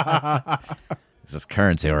 This is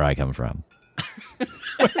currency where I come from.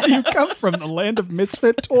 Where do you come from? The land of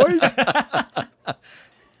misfit toys?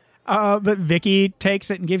 But Vicky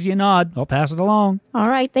takes it and gives you a nod. I'll pass it along. All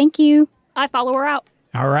right, thank you. I follow her out.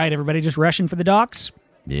 All right, everybody just rushing for the docks.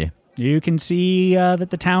 Yeah. You can see that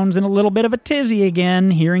the town's in a little bit of a tizzy again,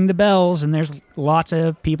 hearing the bells, and there's lots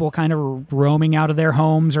of people kind of roaming out of their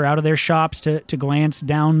homes or out of their shops to glance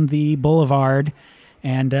down the boulevard.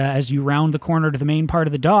 And as you round the corner to the main part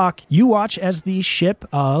of the dock, you watch as the ship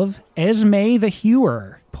of Esme the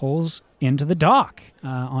Hewer pulls into the dock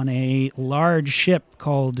on a large ship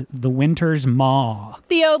called the Winter's Maw.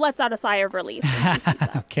 Theo lets out a sigh of relief when she sees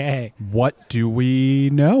that. Okay. What do we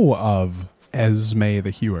know of Esme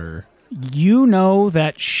the Hewer? You know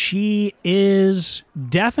that she is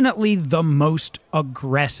definitely the most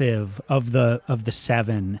aggressive of the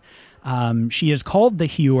 7. She is called the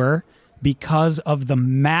Hewer because of the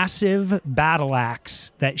massive battle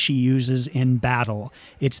axe that she uses in battle.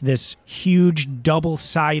 It's this huge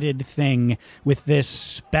double-sided thing with this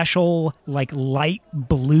special, like, light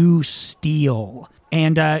blue steel.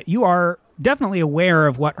 And you are definitely aware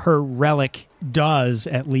of what her relic does,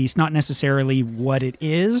 at least, not necessarily what it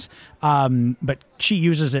is, but she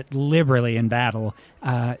uses it liberally in battle.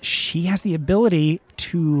 She has the ability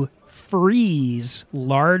to freeze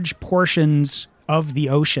large portions of the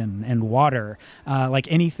ocean and water,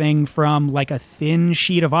 like anything from like a thin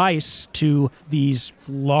sheet of ice to these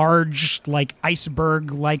large, like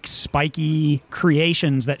iceberg, like spiky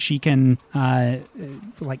creations that she can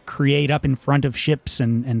like create up in front of ships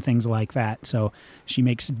and things like that. So she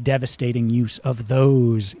makes devastating use of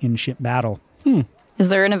those in ship battle. Is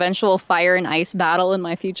there an eventual fire and ice battle in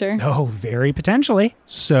my future? Oh, very potentially.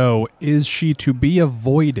 So is she to be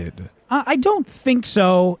avoided? I don't think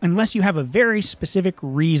so, unless you have a very specific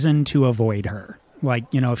reason to avoid her. Like,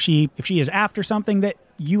 if she is after something that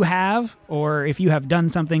you have, or if you have done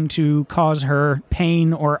something to cause her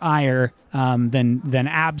pain or ire, then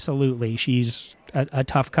absolutely she's a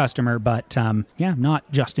tough customer. But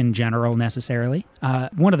not just in general necessarily.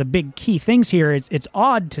 One of the big key things here is it's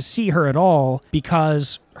odd to see her at all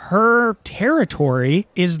because her territory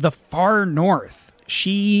is the far north.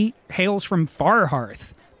 She hails from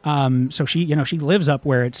Farhearth. So she lives up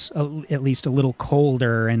where it's at least a little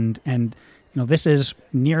colder, and this is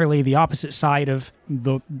nearly the opposite side of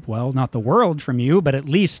not the world from you, but at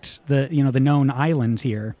least the known islands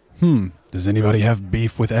here. Does anybody have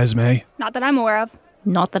beef with Esme? Not that I'm aware of.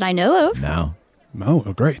 Not that I know of. No. Oh,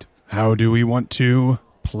 well, great. How do we want to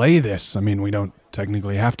play this. I mean, we don't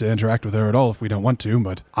technically have to interact with her at all if we don't want to,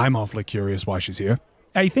 but I'm awfully curious why she's here.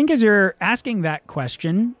 I think as you're asking that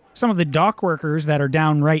question, some of the dock workers that are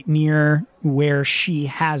down right near where she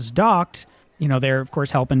has docked, they're, of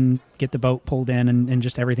course, helping get the boat pulled in and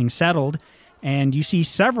just everything settled. And you see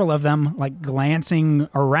several of them, glancing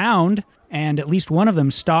around, and at least one of them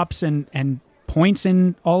stops and points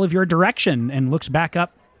in all of your direction and looks back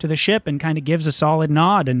up to the ship and kind of gives a solid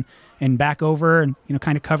nod and back over and,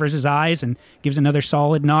 kind of covers his eyes and gives another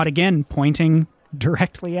solid nod again, pointing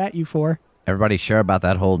directly at you four. Everybody sure about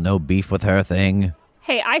that whole no beef with her thing?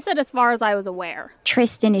 Hey, I said as far as I was aware.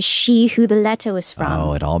 Tristan is she who the letter was from.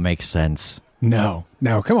 Oh, it all makes sense. No,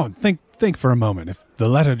 come on, think for a moment. If the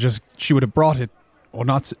letter she would have brought it, or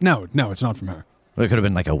not, no, it's not from her. Well, it could have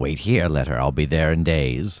been like a wait here letter, I'll be there in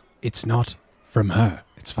days. It's not from her.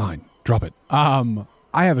 It's fine. Drop it.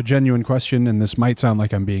 I have a genuine question, and this might sound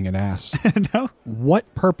like I'm being an ass. No?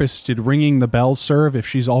 What purpose did ringing the bell serve if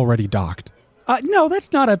she's already docked? No,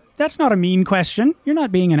 that's not a mean question. You're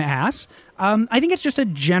not being an ass. I think it's just a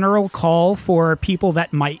general call for people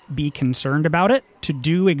that might be concerned about it to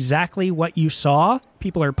do exactly what you saw.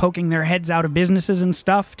 People are poking their heads out of businesses and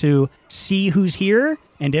stuff to see who's here.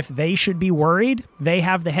 And if they should be worried, they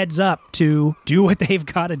have the heads up to do what they've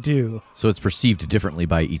got to do. So it's perceived differently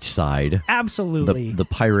by each side. Absolutely. The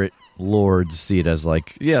pirate lords see it as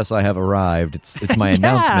yes, I have arrived. It's my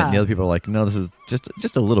announcement. And the other people are like, no, this is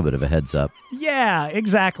just a little bit of a heads up. Yeah,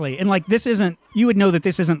 exactly. And this isn't, you would know that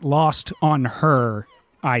this isn't lost on her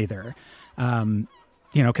either.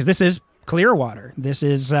 Because this is Clearwater. This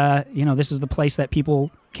is, this is the place that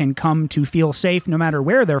people can come to feel safe no matter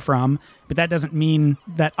where they're from. But that doesn't mean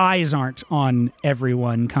that eyes aren't on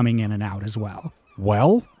everyone coming in and out as well.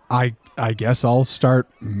 Well, I guess I'll start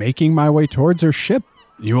making my way towards her ship.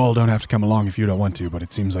 You all don't have to come along if you don't want to, but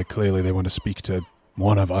it seems like clearly they want to speak to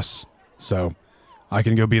one of us. So I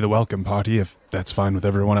can go be the welcome party if that's fine with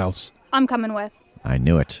everyone else. I'm coming with. I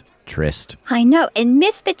knew it. Trist. I know, and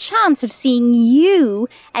missed the chance of seeing you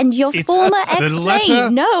and your former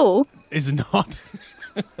ex-mate. No. Is not.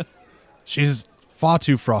 She's far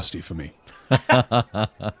too frosty for me.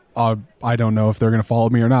 I don't know if they're going to follow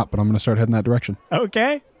me or not, but I'm going to start heading that direction.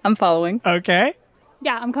 Okay. I'm following. Okay.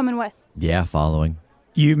 Yeah, I'm coming with. Yeah, following.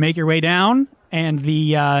 You make your way down, and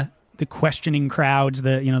the questioning crowds,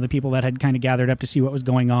 the people that had kind of gathered up to see what was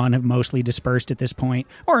going on, have mostly dispersed at this point,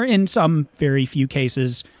 or in some very few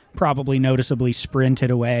cases, probably noticeably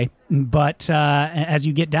sprinted away. But as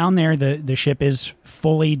you get down there, the ship is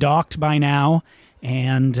fully docked by now,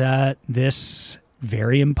 and this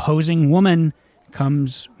very imposing woman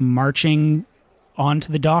comes marching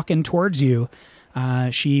onto the dock and towards you.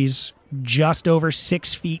 She's just over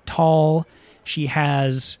 6 feet tall. She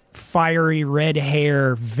has fiery red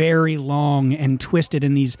hair, very long and twisted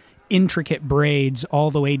in these intricate braids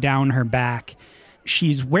all the way down her back.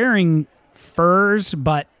 She's wearing furs,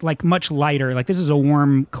 but much lighter. This is a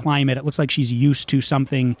warm climate. It looks like she's used to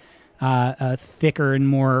something thicker and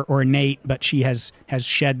more ornate, but she has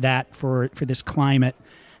shed that for this climate.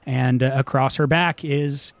 And across her back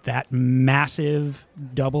is that massive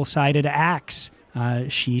double-sided axe.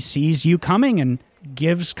 She sees you coming and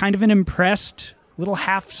gives kind of an impressed little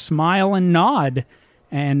half smile and nod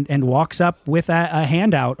and walks up with a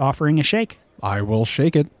handout offering a shake. I will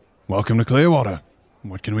shake it. Welcome to Clearwater.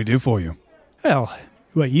 What can we do for you? Well,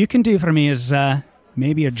 what you can do for me is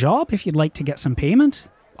maybe a job if you'd like to get some payment.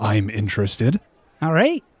 I'm interested. All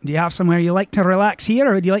right. Do you have somewhere you like to relax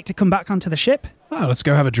here, or would you like to come back onto the ship? Oh, let's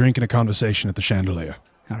go have a drink and a conversation at the Chandelier.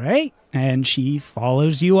 All right. And she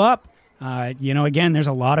follows you up. Again, there's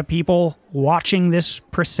a lot of people watching this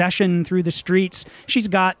procession through the streets. She's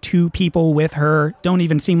got 2 people with her. Don't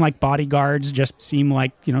even seem like bodyguards, just seem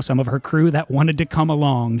like, some of her crew that wanted to come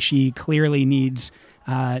along. She clearly needs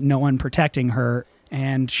no one protecting her.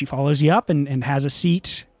 And she follows you up and has a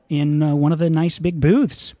seat in one of the nice big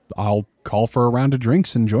booths. I'll call for a round of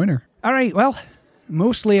drinks and join her. All right. Well,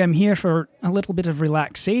 mostly I'm here for a little bit of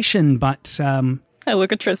relaxation, but I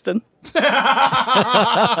look at Tristan.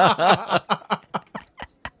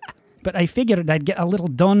 But I figured I'd get a little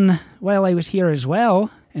done while I was here as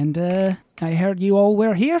well. And I heard you all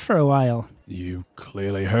were here for a while. You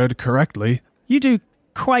clearly heard correctly. You do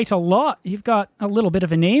quite a lot. You've got a little bit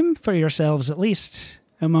of a name for yourselves, at least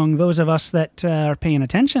among those of us that are paying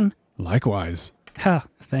attention. Likewise.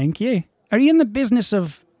 Thank you. Are you in the business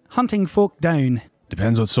of hunting folk down?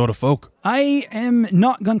 Depends what sort of folk. I am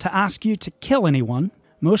not going to ask you to kill anyone,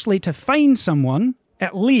 mostly to find someone,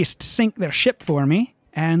 at least sink their ship for me,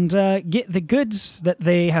 and get the goods that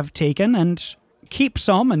they have taken and keep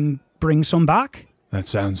some and bring some back. That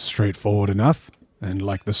sounds straightforward enough. and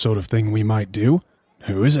like the sort of thing we might do.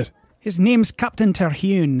 Who is it? His name's Captain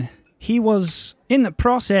Terhune. He was in the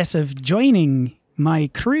process of joining my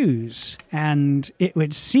cruise, and it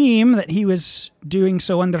would seem that he was doing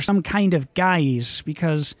so under some kind of guise,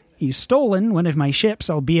 because he's stolen one of my ships,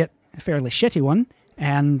 albeit a fairly shitty one,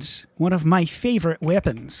 and one of my favourite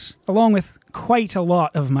weapons, along with quite a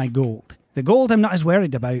lot of my gold. The gold I'm not as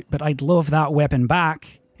worried about, but I'd love that weapon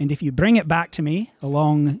back, and if you bring it back to me,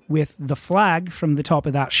 along with the flag from the top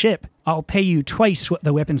of that ship, I'll pay you twice what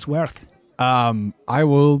the weapon's worth. I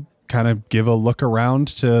will kind of give a look around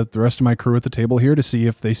to the rest of my crew at the table here to see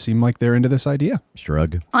if they seem like they're into this idea.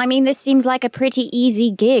 Shrug. I mean, this seems like a pretty easy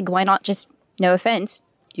gig. Why not just, no offense,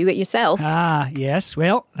 do it yourself? Ah, yes.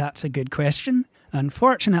 Well, that's a good question.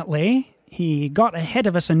 Unfortunately, he got ahead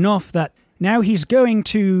of us enough that now he's going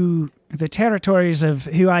to the territories of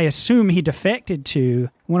who I assume he defected to,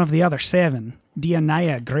 one of the other 7,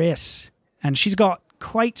 Dianaya Grace. And she's got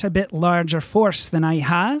quite a bit larger force than I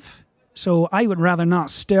have. So I would rather not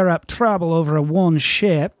stir up trouble over a one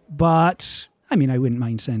ship, but I mean, I wouldn't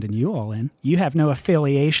mind sending you all in. You have no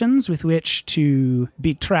affiliations with which to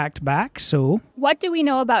be tracked back, so... What do we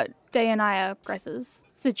know about Dianaya Grace's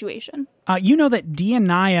situation? You know that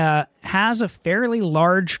Dianaya has a fairly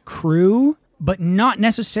large crew, but not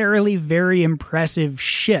necessarily very impressive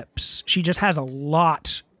ships. She just has a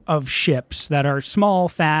lot of ships that are small,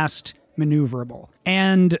 fast, maneuverable.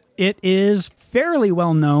 And it is fairly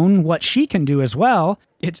well known what she can do as well.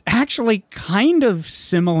 It's actually kind of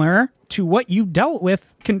similar to what you dealt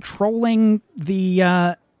with controlling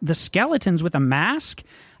the skeletons with a mask.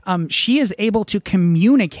 She is able to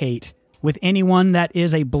communicate with anyone that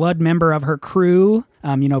is a blood member of her crew,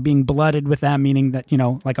 being blooded with them, meaning that,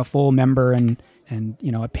 like a full member and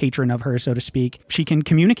a patron of her, so to speak. She can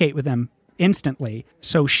communicate with them instantly.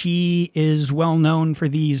 So she is well known for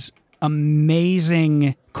these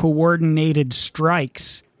amazing coordinated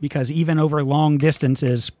strikes, because even over long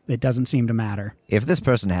distances, it doesn't seem to matter. If this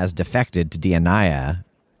person has defected to Dianaya,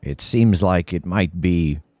 it seems like it might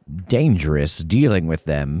be dangerous dealing with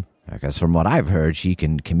them, because from what I've heard, she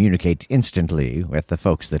can communicate instantly with the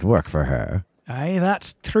folks that work for her. Aye,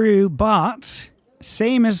 that's true, but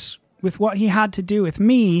same as with what he had to do with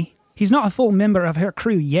me, he's not a full member of her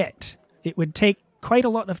crew yet. It would take quite a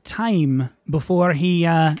lot of time before he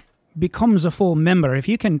becomes a full member. If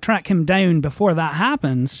you can track him down before that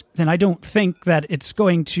happens, then I don't think that it's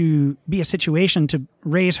going to be a situation to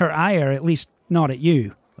raise her ire, at least not at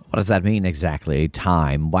you. What does that mean exactly?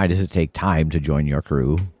 Time? Why does it take time to join your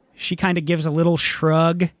crew? She kind of gives a little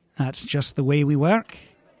shrug. That's just the way we work.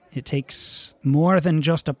 It takes more than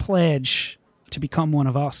just a pledge to become one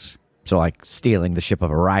of us. So like stealing the ship of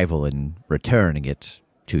a rival and returning it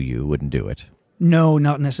to you wouldn't do it? No,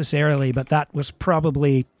 not necessarily, but that was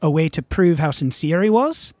probably a way to prove how sincere he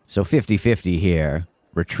was. So 50-50 here.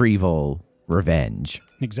 Retrieval, revenge.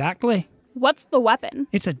 Exactly. What's the weapon?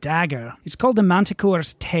 It's a dagger. It's called the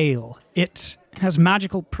Manticore's Tail. It has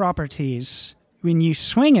magical properties. When you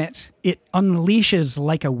swing it, it unleashes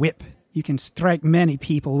like a whip. You can strike many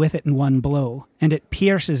people with it in one blow, and it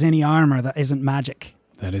pierces any armor that isn't magic.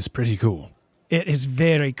 That is pretty cool. It is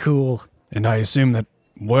very cool. And I assume that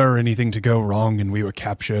were anything to go wrong and we were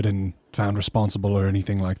captured and found responsible or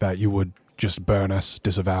anything like that, you would just burn us,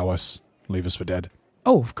 disavow us, leave us for dead.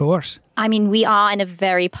 Oh, of course. I mean, we are in a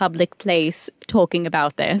very public place talking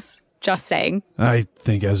about this. Just saying. I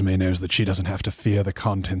think Esme knows that she doesn't have to fear the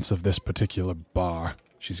contents of this particular bar.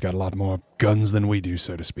 She's got a lot more guns than we do,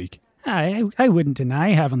 so to speak. I wouldn't deny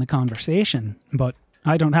having the conversation, but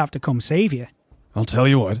I don't have to come save you. I'll tell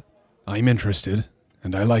you what, I'm interested,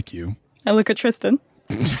 and I like you. I look at Tristan.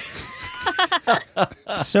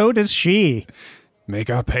 So does she. Make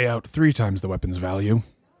our payout 3 times the weapon's value.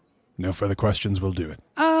 No further questions, we'll do it.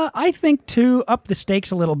 I think to up the stakes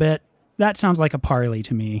a little bit, that sounds like a parley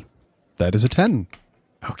to me. That is a 10.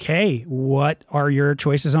 Okay, what are your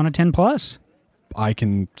choices on a 10 plus? I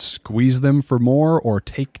can squeeze them for more or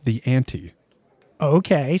take the ante.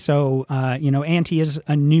 Okay, so, ante is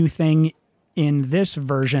a new thing in this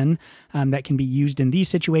version that can be used in these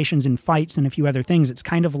situations, in fights, and a few other things. It's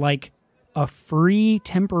kind of like a free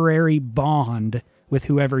temporary bond with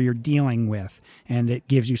whoever you're dealing with, and it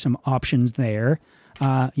gives you some options there.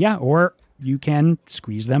 Or you can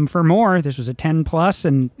squeeze them for more. This was a 10 plus,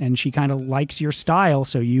 and she kind of likes your style,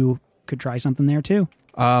 so you could try something there too.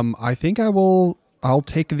 I think I'll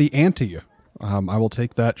take the ante. I will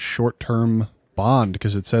take that short-term bond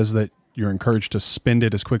because it says that you're encouraged to spend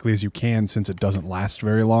it as quickly as you can since it doesn't last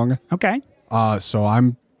very long. Okay. So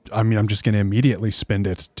I'm just going to immediately spend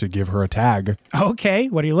it to give her a tag. Okay,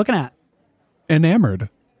 what are you looking at? Enamored.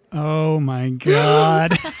 Oh my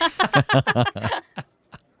God.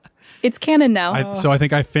 It's canon now. So I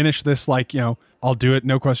think I finished this I'll do it,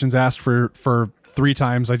 no questions asked for 3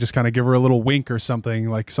 times. I just kind of give her a little wink or something,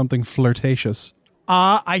 like something flirtatious.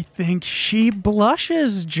 I think she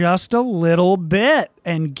blushes just a little bit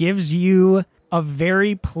and gives you a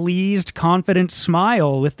very pleased, confident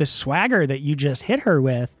smile with the swagger that you just hit her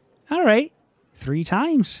with. All right, 3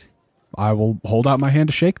 times. I will hold out my hand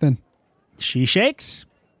to shake then. She shakes.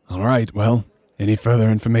 All right, well, any further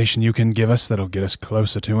information you can give us that'll get us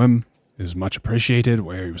closer to him is much appreciated.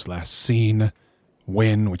 Where he was last seen,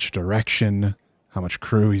 when, which direction, how much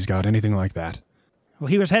crew he's got, anything like that. Well,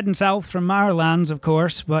 he was heading south from Marlands, of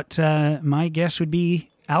course, but my guess would be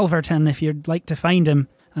Alverton if you'd like to find him.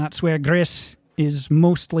 That's where Gris is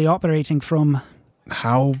mostly operating from.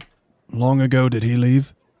 How long ago did he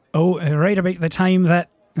leave? Oh, right about the time that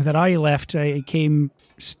I left. I came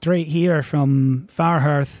straight here from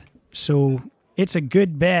Farhearth, so it's a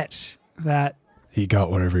good bet that... He got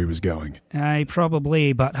wherever he was going.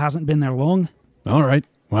 Probably, but hasn't been there long. All right,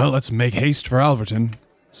 well, let's make haste for Alverton.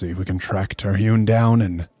 See if we can track Terhune down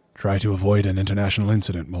and try to avoid an international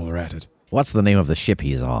incident while we're at it. What's the name of the ship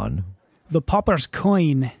he's on? The Popper's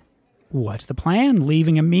Coin. What's the plan?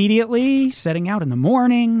 Leaving immediately? Setting out in the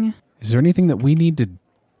morning? Is there anything that we need to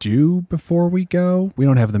do before we go? We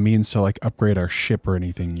don't have the means to upgrade our ship or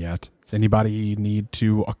anything yet. Does anybody need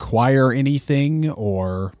to acquire anything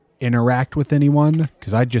or interact with anyone?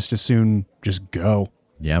 Because I'd just as soon just go.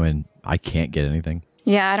 Yeah, I mean, I can't get anything.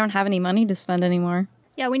 Yeah, I don't have any money to spend anymore.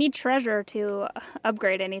 Yeah, we need treasure to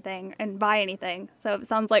upgrade anything and buy anything. So it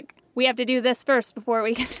sounds like we have to do this first before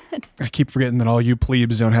we can... I keep forgetting that all you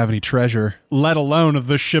plebes don't have any treasure, let alone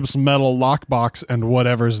the ship's metal lockbox and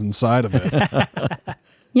whatever's inside of it.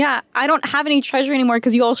 Yeah, I don't have any treasure anymore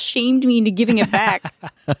because you all shamed me into giving it back.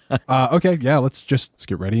 Okay, yeah, let's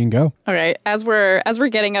get ready and go. All right, as we're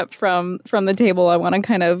getting up from the table, I want to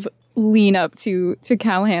kind of lean up to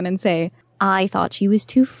Callahan and say, I thought she was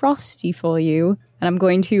too frosty for you. And I'm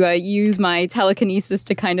going to use my telekinesis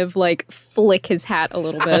to kind of flick his hat a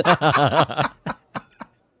little bit.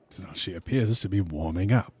 She appears to be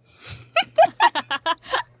warming up.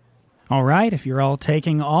 All right, if you're all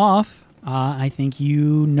taking off, I think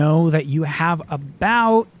you know that you have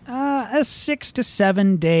about a 6 to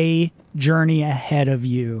 7 day journey ahead of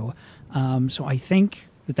you. So I think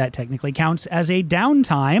that technically counts as a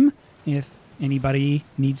downtime. If anybody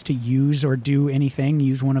needs to use or do anything,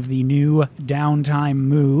 use one of the new downtime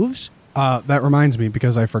moves. That reminds me,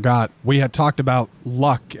 because I forgot, we had talked about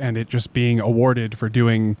luck and it just being awarded for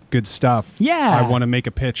doing good stuff. Yeah. I want to make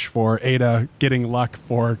a pitch for Ada getting luck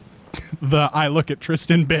for the I look at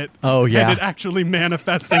Tristan bit. Oh, yeah. And it actually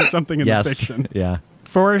manifesting something in the fiction. Yeah.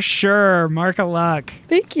 For sure. Mark of luck.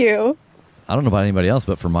 Thank you. I don't know about anybody else,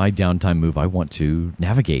 but for my downtime move, I want to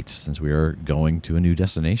navigate since we are going to a new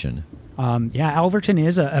destination. Yeah, Alverton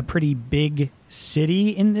is a pretty big city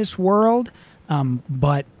in this world,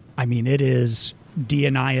 but, I mean, it is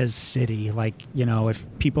Dionaya's city.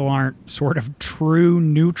 If people aren't sort of true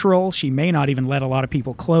neutral, she may not even let a lot of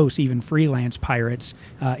people close, even freelance pirates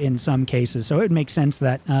in some cases. So it makes sense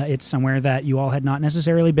that it's somewhere that you all had not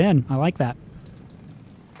necessarily been. I like that.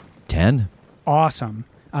 10. Awesome.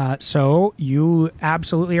 So you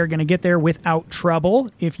absolutely are going to get there without trouble.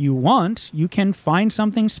 If you want, you can find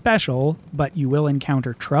something special, but you will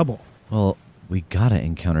encounter trouble. Well, we gotta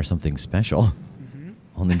encounter something special. Mm-hmm.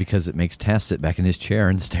 Only because it makes Tass sit back in his chair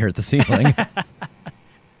and stare at the ceiling.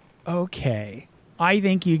 Okay. I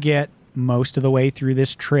think you get most of the way through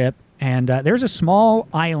this trip, and there's a small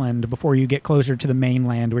island before you get closer to the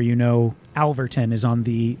mainland where Alverton is on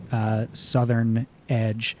the southern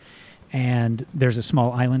edge. And there's a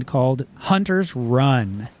small island called Hunter's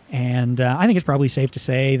Run. And I think it's probably safe to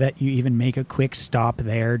say that you even make a quick stop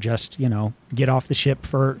there, just, get off the ship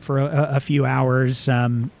for a few hours,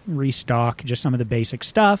 restock just some of the basic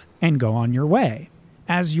stuff, and go on your way.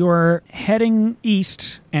 As you're heading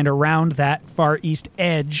east and around that far east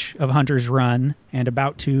edge of Hunter's Run and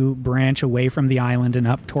about to branch away from the island and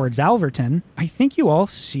up towards Alverton, I think you all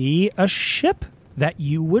see a ship that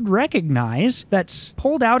you would recognize that's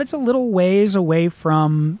pulled out. It's a little ways away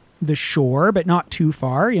from the shore, but not too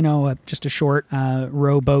far, just a short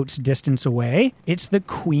rowboat's distance away. It's the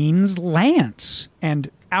Queen's Lance.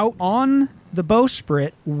 And out on the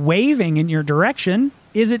bowsprit, waving in your direction,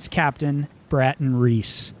 is its captain, Bratton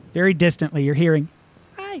Reese. Very distantly, you're hearing,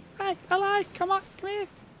 hi, hello, come on, come here.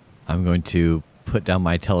 I'm going to put down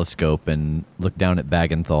my telescope and look down at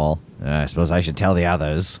Bagenthal. I suppose I should tell the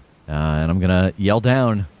others. And I'm going to yell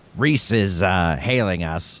down, Reese is hailing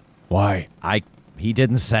us. Why? He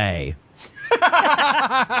didn't say.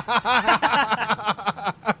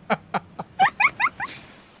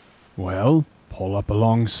 Well, pull up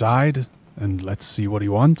alongside and let's see what he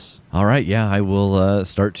wants. All right, yeah, I will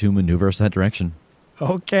start to maneuver us that direction.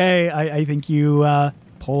 Okay, I think you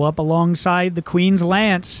pull up alongside the Queen's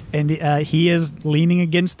Lance, and he is leaning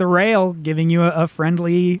against the rail, giving you a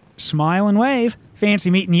friendly smile and wave. Fancy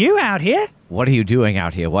meeting you out here. What are you doing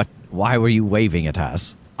out here? Why were you waving at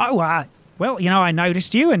us? Oh, well, I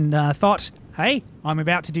noticed you and thought, hey, I'm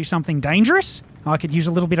about to do something dangerous. I could use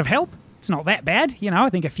a little bit of help. It's not that bad, I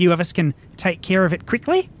think a few of us can take care of it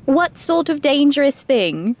quickly. What sort of dangerous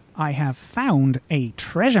thing? I have found a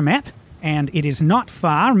treasure map, and it is not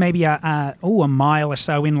far, maybe a mile or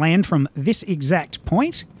so inland from this exact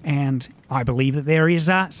point, and I believe that there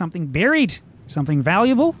is something buried, something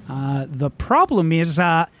valuable. The problem is,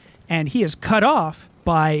 and he is cut off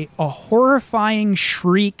by a horrifying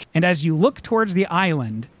shriek, and as you look towards the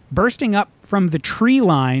island, bursting up from the tree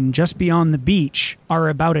line just beyond the beach are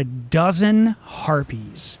about a dozen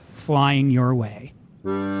harpies flying your way.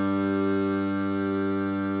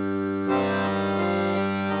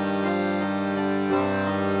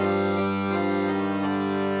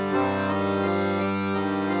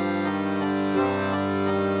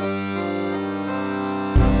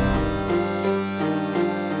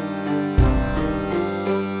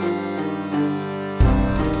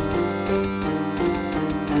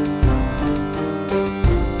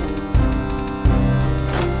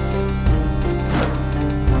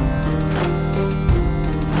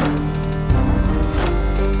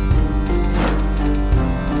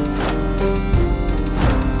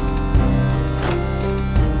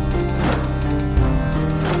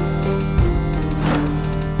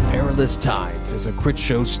 Perilous Tides is a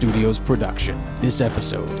Critshow Studios production. This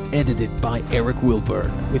episode edited by Eric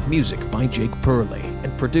Wilburn, with music by Jake Purley,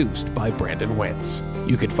 and produced by Brandon Wentz.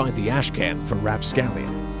 You can find the Ashcan for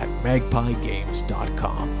Rapscallion at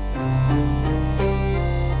magpiegames.com.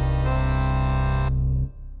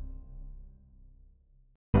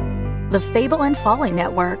 The Fable and Folly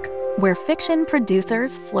Network, where fiction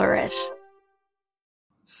producers flourish.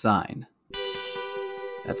 Sine.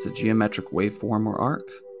 That's a geometric waveform or arc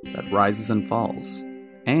that rises and falls,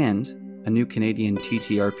 and a new Canadian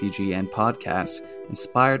TTRPG and podcast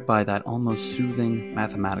inspired by that almost soothing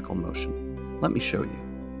mathematical motion. Let me show you.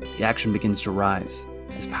 The action begins to rise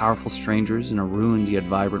as powerful strangers in a ruined yet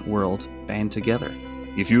vibrant world band together.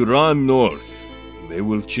 If you run north, they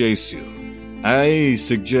will chase you. I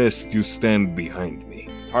suggest you stand behind me.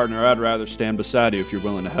 Partner, I'd rather stand beside you if you're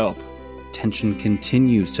willing to help. Tension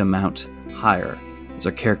continues to mount higher as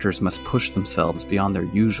our characters must push themselves beyond their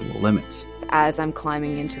usual limits. As I'm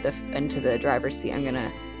climbing into the driver's seat, I'm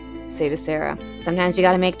gonna say to Sarah, sometimes you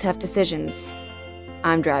gotta make tough decisions.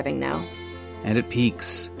 I'm driving now. And it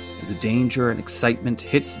peaks as the danger and excitement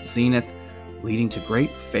hits its zenith, leading to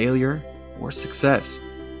great failure or success.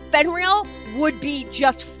 Fenrir would be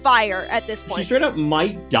just fire at this point. She straight up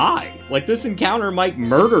might die. Like, this encounter might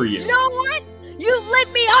murder you. You know what? You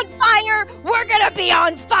lit me on fire! We're gonna be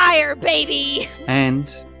on fire, baby!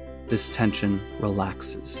 And this tension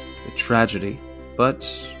relaxes with tragedy,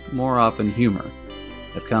 but more often humor,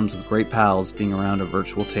 that comes with great pals being around a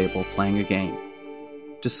virtual table playing a game.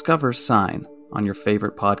 Discover Sine on your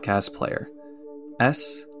favorite podcast player.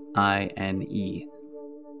 SINE.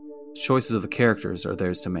 Choices of the characters are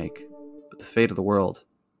theirs to make, but the fate of the world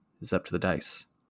is up to the dice.